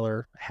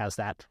retailer has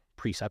that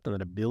precept and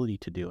that ability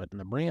to do it, and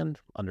the brand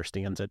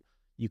understands it,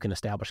 you can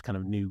establish kind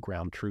of new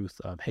ground truth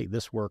of, hey,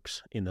 this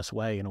works in this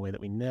way, in a way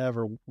that we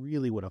never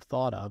really would have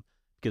thought of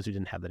because we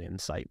didn't have that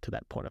insight to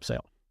that point of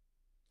sale.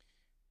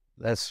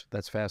 That's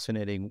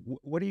fascinating.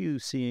 What are you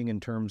seeing in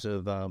terms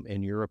of,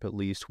 in Europe at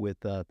least,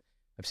 with, I've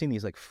seen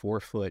these like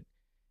 4-foot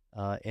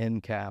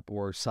end cap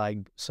or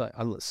side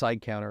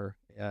counter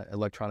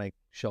electronic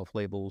shelf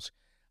labels,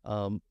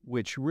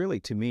 which really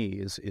to me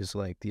is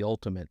like the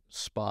ultimate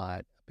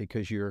spot,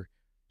 because you're,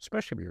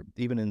 especially if you're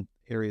even in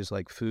areas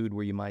like food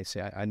where you might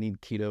say, I need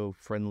keto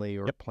friendly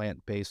or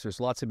plant-based. There's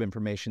lots of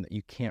information that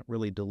you can't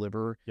really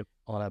deliver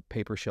on a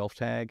paper shelf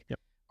tag.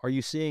 Are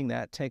you seeing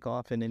that take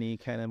off in any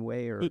kind of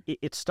way? Or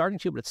it's starting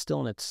to, but it's still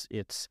in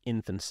its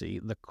infancy.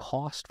 The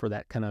cost for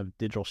that kind of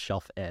digital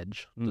shelf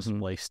edge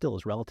display still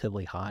is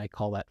relatively high.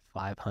 Call that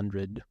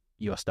 $500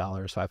 US,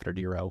 500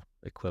 euro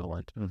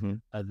equivalent.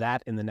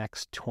 That in the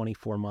next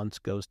 24 months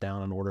goes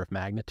down an order of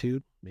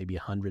magnitude, maybe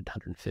 $100,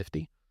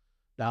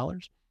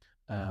 $150.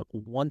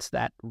 Once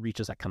that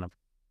reaches that kind of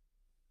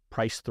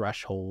price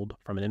threshold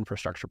from an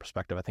infrastructure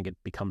perspective, I think it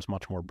becomes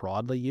much more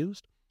broadly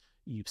used.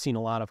 You've seen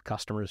a lot of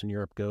customers in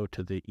Europe go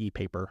to the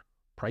e-paper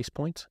price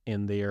points,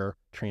 and they're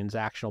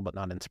transactional but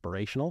not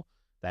inspirational.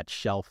 That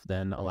shelf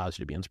then allows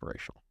you to be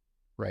inspirational.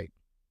 Right.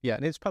 Yeah,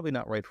 and it's probably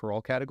not right for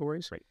all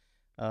categories.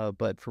 Right.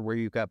 But for where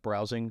you've got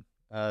browsing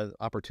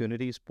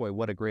opportunities, boy,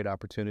 what a great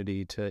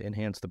opportunity to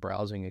enhance the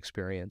browsing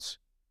experience.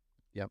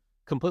 Yep.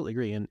 Completely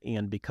agree.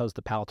 And because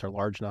the palettes are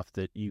large enough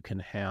that you can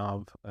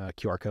have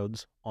QR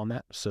codes on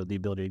that, so the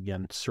ability to,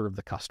 again, serve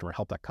the customer,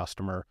 help that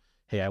customer,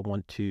 hey, I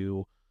want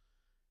to,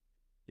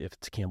 if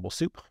it's a Campbell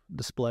soup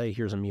display,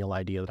 here's a meal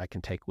idea that I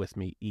can take with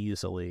me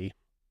easily.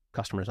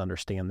 Customers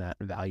understand that,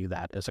 value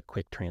that as a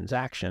quick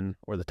transaction,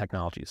 or the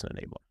technology is an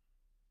enabler.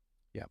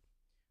 Yeah.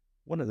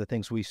 One of the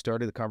things we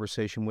started the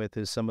conversation with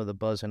is some of the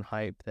buzz and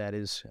hype that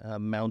is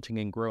mounting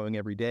and growing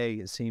every day,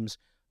 it seems,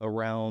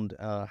 around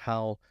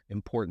how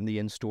important the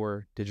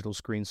in-store digital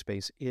screen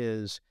space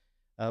is.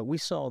 We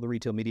saw the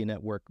retail media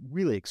network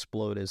really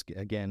explode as,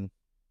 again,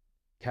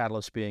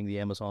 catalyst being the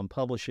Amazon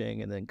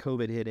publishing, and then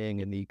COVID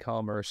hitting and the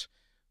e-commerce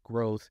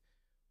growth.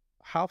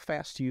 How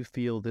fast do you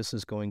feel this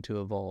is going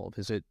to evolve?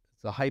 Is it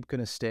the hype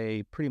going to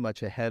stay pretty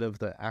much ahead of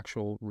the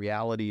actual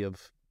reality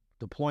of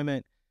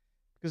deployment?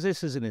 Because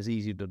this isn't as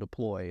easy to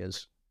deploy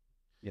as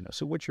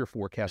So what's your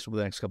forecast over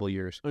the next couple of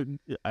years?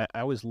 I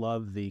always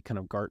love the kind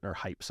of Gartner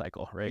hype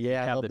cycle, right? Yeah, you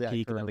I have love the that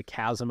peak and then curve. the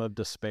chasm of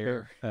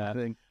despair. I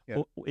think,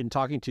 yeah. In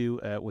talking to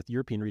with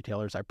European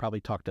retailers, I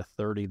probably talked to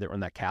 30 that were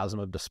in that chasm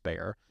of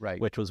despair, Right.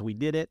 which was we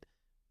did it.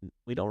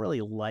 We don't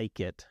really like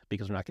it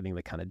because we're not getting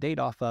the kind of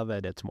data off of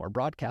it. It's more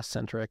broadcast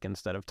centric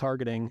instead of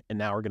targeting, and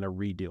now we're going to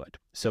redo it.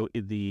 So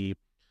the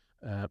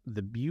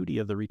beauty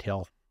of the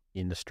retail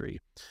industry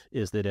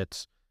is that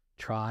it's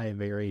try,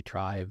 vary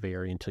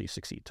until you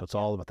succeed. So it's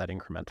all about that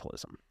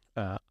incrementalism.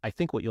 I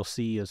think what you'll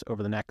see is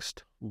over the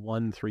next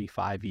 1, 3,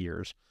 5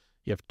 years,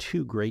 you have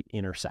two great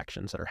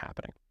intersections that are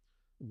happening.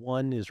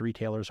 One is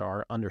retailers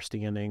are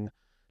understanding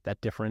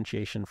that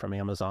differentiation from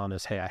Amazon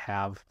is, hey, I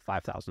have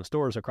 5,000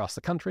 stores across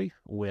the country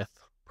with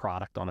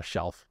product on a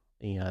shelf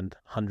and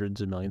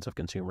hundreds of millions of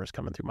consumers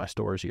coming through my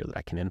stores here that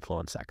I can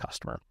influence that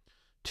customer.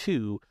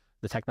 Two,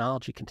 the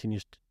technology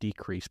continues to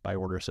decrease by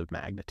orders of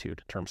magnitude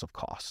in terms of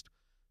cost.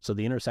 So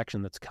the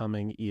intersection that's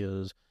coming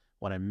is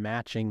when I'm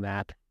matching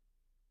that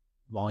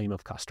volume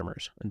of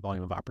customers and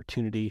volume of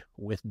opportunity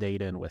with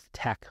data and with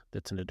tech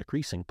that's in a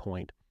decreasing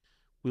point,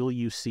 will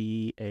you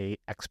see a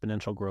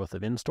exponential growth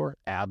of in-store?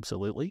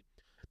 Absolutely.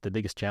 The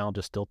biggest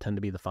challenges still tend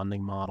to be the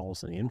funding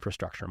models and the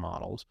infrastructure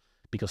models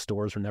because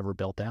stores were never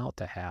built out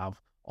to have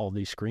all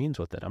these screens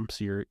within them.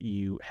 So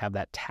you have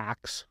that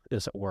tax,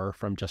 as it were,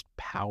 from just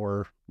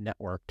power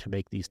network to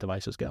make these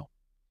devices go.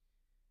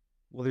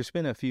 Well, there's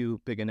been a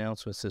few big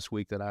announcements this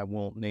week that I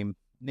won't name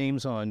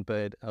names on,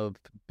 but of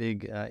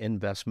big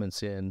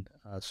investments in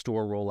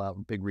store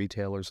rollout, big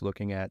retailers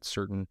looking at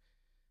certain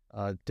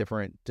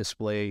different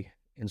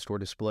in-store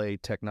display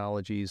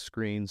technologies,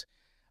 screens.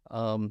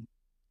 And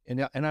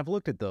I've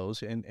looked at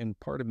those, and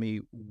part of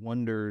me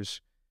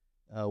wonders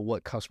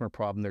what customer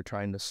problem they're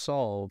trying to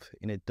solve,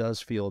 and it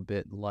does feel a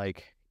bit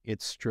like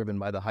it's driven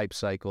by the hype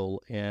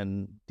cycle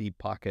and deep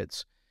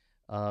pockets,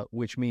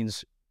 which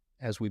means,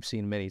 as we've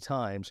seen many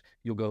times,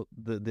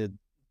 the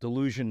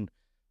delusion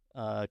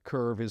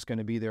curve is going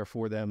to be there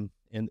for them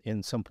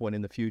in some point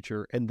in the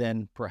future, and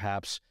then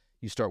perhaps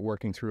you start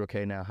working through,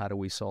 okay, now how do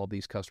we solve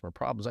these customer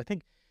problems? I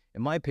think,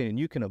 in my opinion,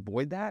 you can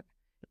avoid that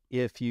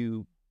if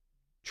you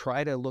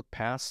try to look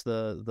past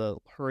the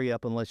hurry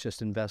up and let's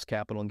just invest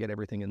capital and get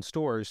everything in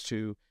stores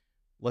to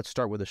let's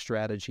start with a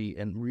strategy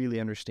and really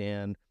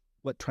understand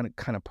what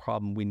kind of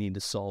problem we need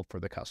to solve for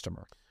the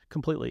customer.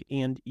 Completely.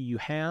 And you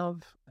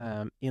have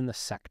in the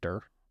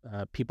sector,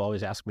 people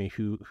always ask me,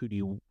 who do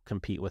you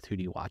compete with? Who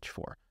do you watch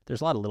for?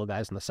 There's a lot of little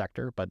guys in the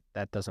sector, but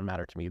that doesn't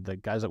matter to me. The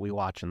guys that we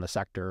watch in the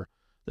sector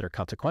that are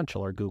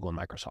consequential are Google and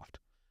Microsoft.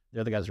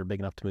 They're the guys that are big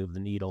enough to move the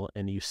needle.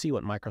 And you see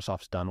what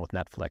Microsoft's done with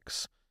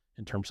Netflix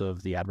in terms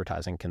of the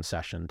advertising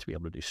concession to be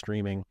able to do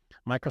streaming.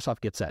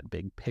 Microsoft gets that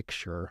big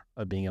picture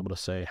of being able to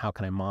say, how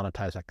can I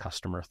monetize that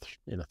customer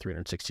in a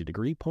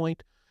 360-degree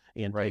point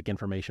and take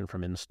information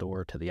from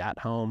in-store to the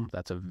at-home?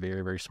 That's a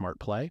very, very smart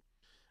play.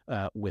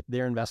 With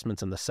their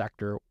investments in the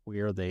sector,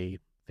 where they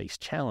face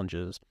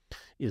challenges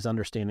is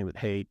understanding that,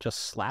 hey, just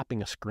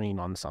slapping a screen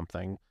on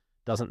something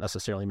doesn't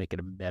necessarily make it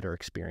a better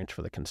experience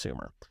for the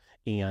consumer.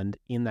 And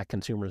in that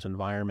consumer's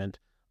environment,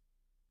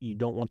 you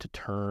don't want to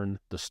turn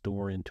the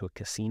store into a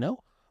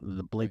casino,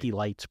 the blinky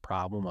lights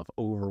problem of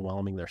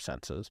overwhelming their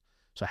senses.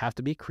 So I have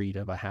to be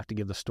creative. I have to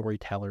give the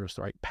storytellers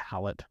the right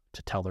palette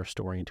to tell their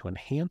story and to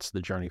enhance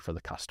the journey for the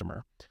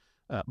customer.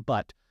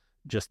 But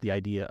just the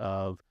idea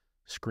of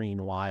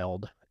screen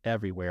wild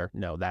everywhere,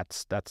 no,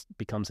 that's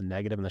becomes a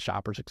negative in the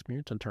shopper's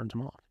experience and turns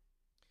them off.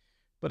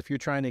 But if you're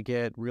trying to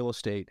get real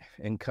estate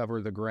and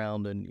cover the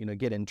ground and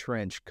get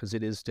entrenched, because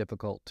it is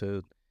difficult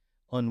to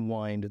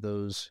unwind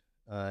those,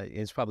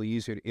 it's probably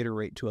easier to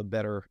iterate to a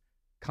better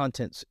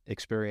content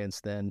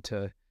experience than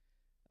to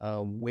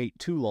wait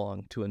too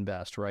long to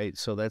invest, right?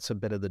 So that's a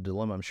bit of the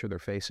dilemma I'm sure they're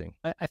facing.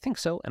 I think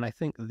so, and I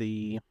think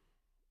the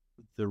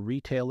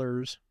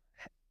retailers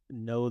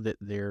know that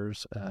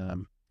there's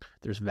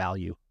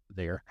value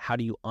there. How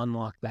do you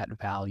unlock that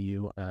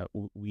value?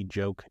 We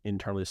joke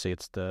internally to say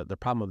it's the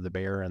problem of the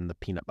bear and the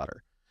peanut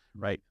butter,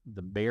 right?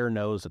 The bear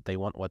knows that they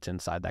want what's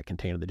inside that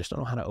container. They just don't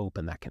know how to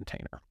open that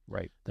container.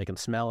 Right. They can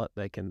smell it.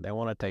 They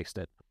want to taste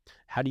it.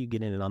 How do you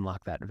get in and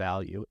unlock that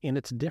value? And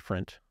it's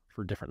different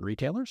for different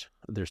retailers.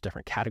 There's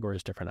different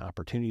categories, different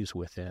opportunities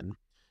within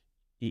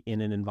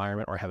in an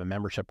environment where I have a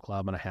membership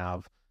club and I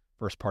have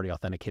first-party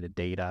authenticated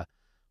data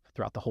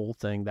throughout the whole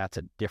thing. That's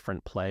a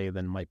different play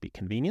than might be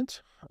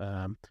convenience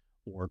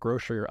or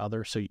grocery or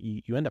other. So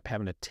you end up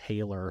having to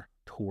tailor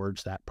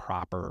towards that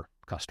proper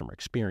customer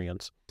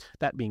experience.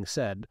 That being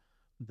said,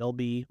 there'll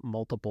be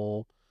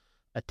multiple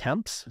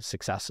attempts,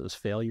 successes,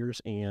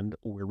 failures, and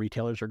where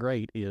retailers are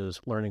great is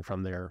learning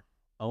from their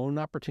own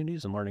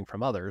opportunities and learning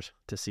from others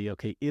to see,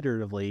 okay,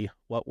 iteratively,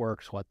 what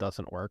works, what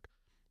doesn't work.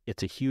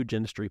 It's a huge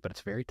industry, but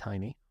it's very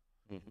tiny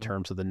in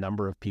terms of the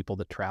number of people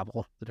that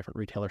travel the different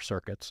retailer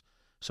circuits.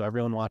 So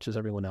everyone watches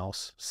everyone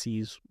else,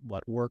 sees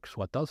what works,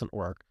 what doesn't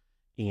work.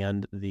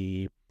 And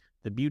the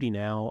beauty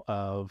now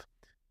of,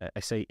 I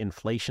say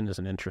inflation is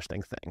an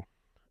interesting thing.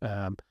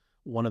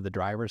 One of the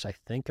drivers, I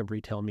think, of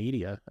retail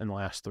media in the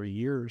last 3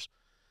 years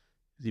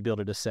the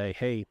ability to say,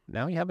 hey,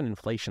 now you have an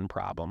inflation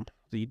problem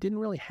that you didn't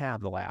really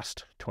have the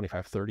last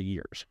 25, 30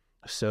 years.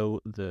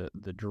 So the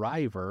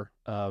driver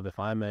of, if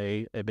I'm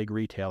a big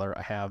retailer,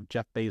 I have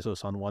Jeff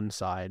Bezos on one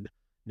side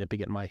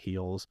nipping at my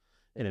heels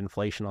and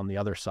inflation on the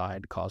other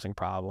side causing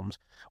problems.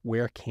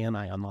 Where can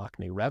I unlock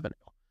new revenue?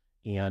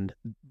 And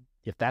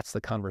if that's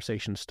the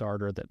conversation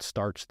starter that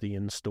starts the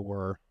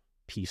in-store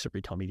piece of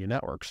retail media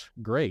networks,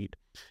 great.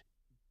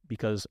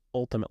 Because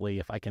ultimately,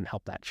 if I can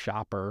help that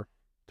shopper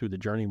through the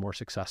journey more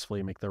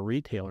successfully, make the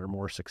retailer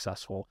more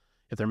successful,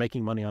 if they're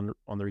making money on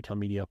the retail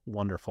media,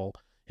 wonderful.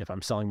 If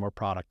I'm selling more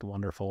product,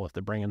 wonderful. If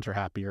the brands are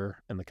happier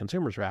and the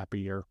consumers are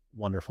happier,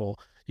 wonderful.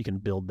 You can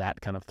build that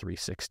kind of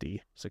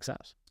 360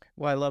 success.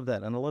 Well, I love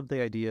that. And I love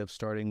the idea of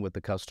starting with the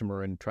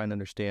customer and trying to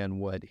understand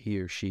what he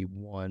or she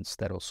wants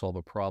that'll solve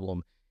a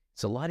problem.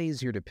 It's a lot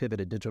easier to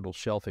pivot a digital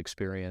shelf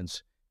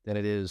experience than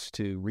it is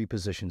to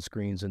reposition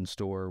screens in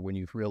store when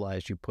you've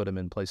realized you put them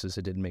in places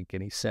that didn't make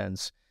any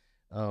sense.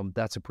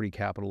 That's a pretty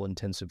capital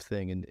intensive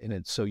thing.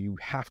 And so you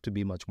have to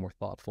be much more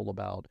thoughtful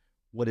about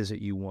what is it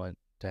you want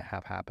to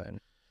have happen.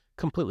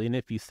 Completely. And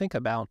if you think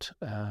about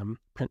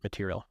print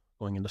material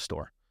going into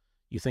store,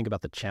 you think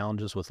about the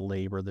challenges with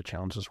labor, the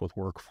challenges with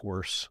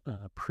workforce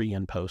pre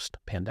and post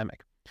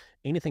pandemic.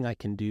 Anything I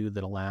can do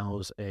that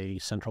allows a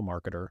central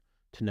marketer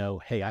to know,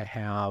 hey,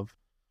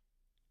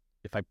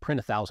 if I print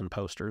 1,000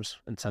 posters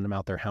and send them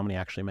out there, how many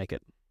actually make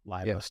it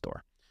live in a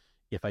store?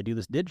 If I do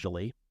this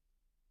digitally,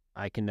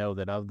 I can know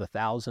that of the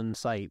 1,000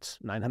 sites,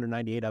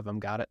 998 of them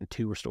got it and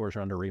 2 stores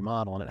are under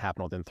remodel, and it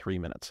happened within 3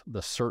 minutes.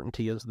 The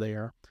certainty is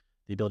there,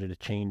 the ability to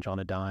change on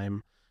a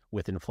dime.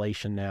 With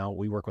inflation now,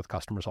 we work with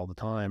customers all the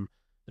time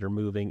that are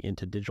moving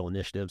into digital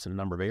initiatives in a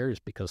number of areas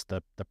because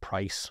the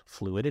price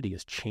fluidity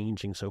is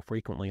changing so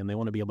frequently, and they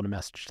want to be able to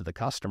message to the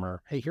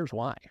customer, hey, here's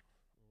why.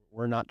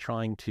 We're not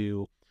trying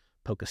to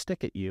poke a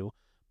stick at you,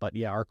 but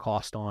yeah, our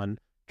cost on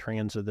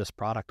trans of this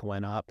product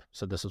went up,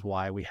 so this is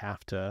why we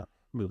have to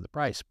move the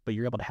price. But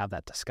you're able to have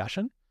that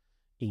discussion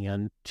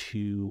and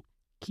to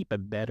keep a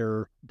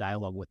better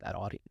dialogue with that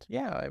audience.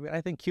 Yeah, I mean, I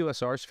think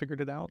QSR's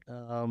figured it out.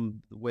 The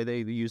way they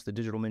use the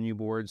digital menu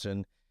boards,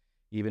 and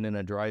even in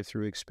a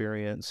drive-through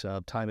experience,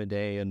 time of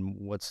day and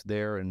what's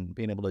there, and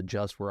being able to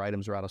adjust where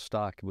items are out of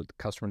stock with the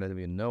customer doesn't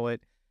even know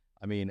it.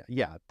 I mean,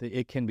 yeah,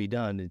 it can be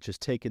done. It's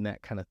just taking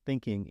that kind of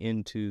thinking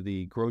into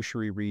the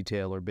grocery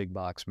retail or big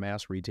box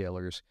mass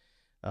retailers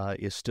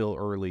is still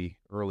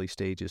early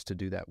stages to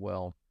do that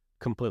well.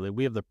 Completely.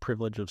 We have the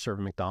privilege of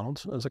serving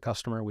McDonald's as a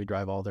customer. We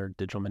drive all their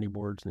digital menu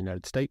boards in the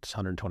United States,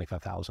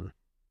 125,000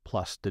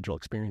 plus digital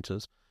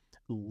experiences,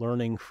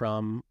 learning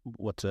from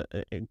what's an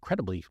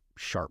incredibly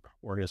sharp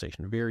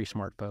organization, very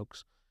smart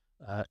folks.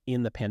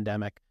 In the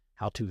pandemic,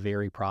 how to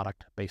vary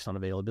product based on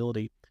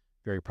availability,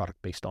 vary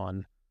product based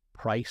on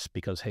price,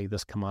 because, hey,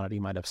 this commodity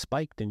might have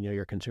spiked and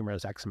your consumer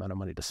has X amount of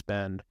money to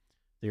spend.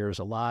 There's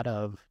a lot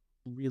of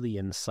really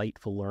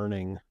insightful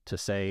learning to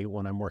say,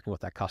 when I'm working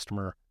with that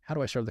customer, how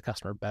do I serve the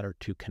customer better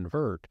to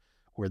convert,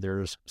 where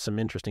there's some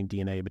interesting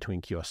DNA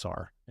between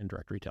QSR and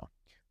direct retail.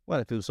 Well,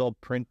 if it was all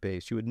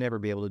print-based, you would never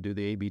be able to do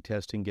the A/B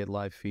testing, get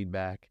live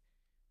feedback,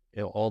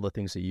 all the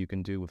things that you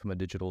can do from a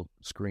digital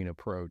screen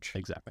approach.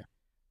 Exactly.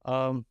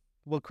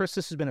 Well, Chris,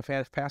 this has been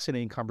a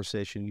fascinating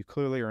conversation. You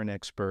clearly are an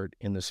expert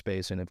in the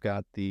space and have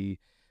got the,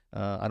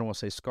 I don't want to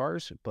say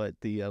scars, but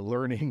the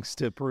learnings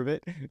to prove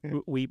it.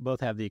 We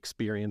both have the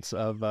experience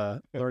of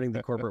learning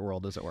the corporate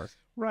world, as it were.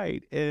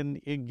 Right. And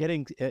in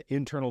getting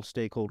internal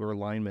stakeholder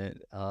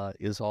alignment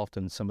is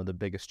often some of the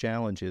biggest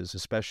challenges,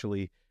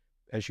 especially,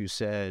 as you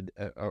said,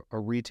 a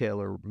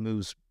retailer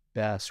moves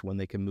best when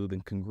they can move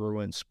in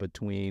congruence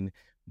between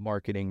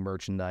marketing,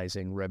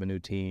 merchandising, revenue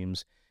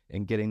teams,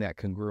 and getting that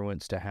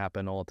congruence to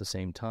happen all at the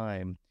same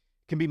time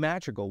can be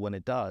magical when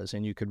it does,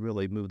 and you could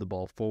really move the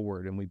ball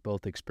forward. And we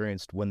both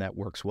experienced when that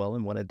works well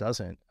and when it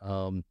doesn't.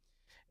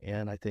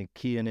 And I think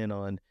keying in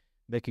on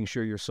making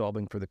sure you're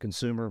solving for the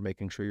consumer,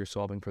 making sure you're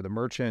solving for the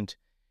merchant.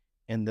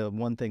 And the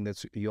one thing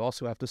that's you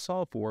also have to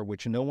solve for,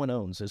 which no one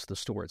owns, is the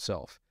store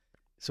itself.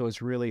 So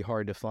it's really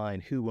hard to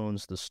find who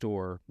owns the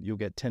store. You'll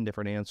get 10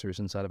 different answers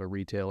inside of a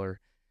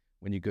retailer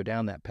when you go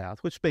down that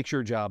path, which makes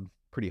your job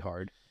pretty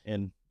hard.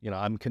 And,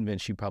 I'm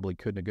convinced you probably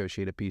could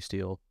negotiate a peace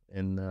deal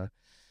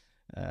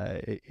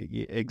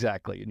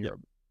exactly in Europe.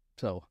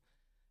 So,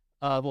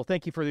 well,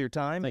 thank you for your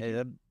time.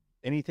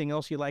 Anything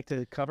else you'd like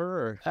to cover?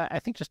 Or? I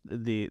think just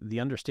the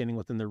understanding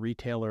within the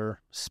retailer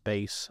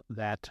space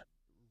that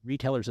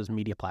retailers as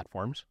media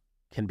platforms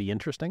can be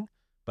interesting,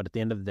 but at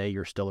the end of the day,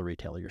 you're still a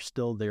retailer. You're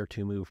still there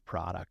to move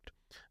product.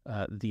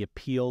 The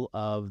appeal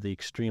of the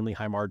extremely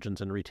high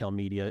margins in retail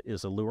media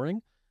is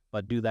alluring,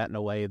 but do that in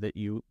a way that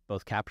you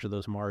both capture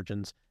those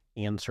margins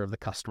and serve the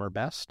customer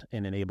best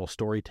and enable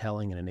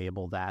storytelling and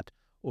enable that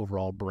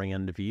overall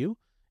brand view.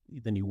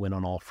 Then you win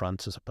on all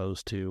fronts, as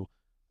opposed to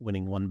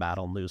winning one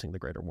battle and losing the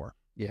greater war.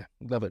 Yeah,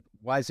 love it.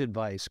 Wise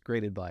advice.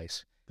 Great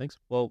advice. Thanks.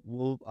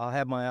 Well, I'll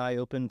have my eye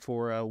open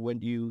for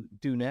what you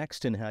do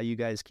next and how you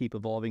guys keep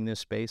evolving this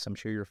space. I'm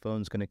sure your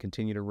phone's going to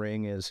continue to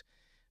ring as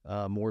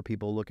more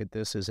people look at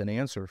this as an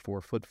answer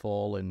for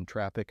footfall and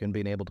traffic and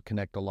being able to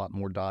connect a lot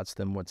more dots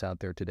than what's out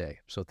there today.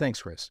 So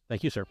thanks, Chris.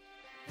 Thank you, sir.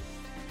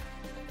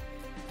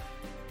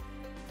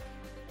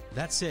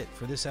 That's it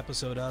for this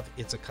episode of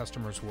It's a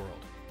Customer's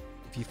World.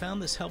 If you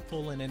found this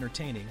helpful and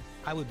entertaining,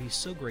 I would be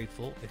so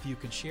grateful if you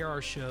could share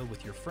our show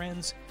with your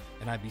friends,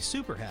 and I'd be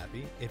super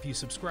happy if you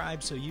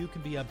subscribe so you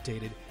can be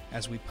updated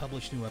as we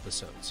publish new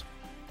episodes.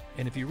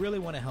 And if you really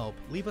want to help,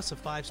 leave us a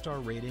 5-star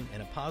rating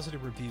and a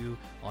positive review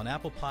on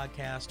Apple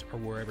Podcast or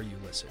wherever you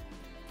listen.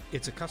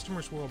 It's a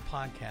Customer's World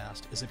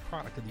podcast is a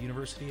product of the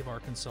University of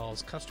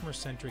Arkansas's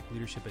Customer-Centric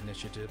Leadership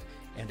Initiative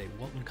and a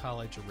Walton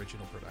College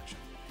original production.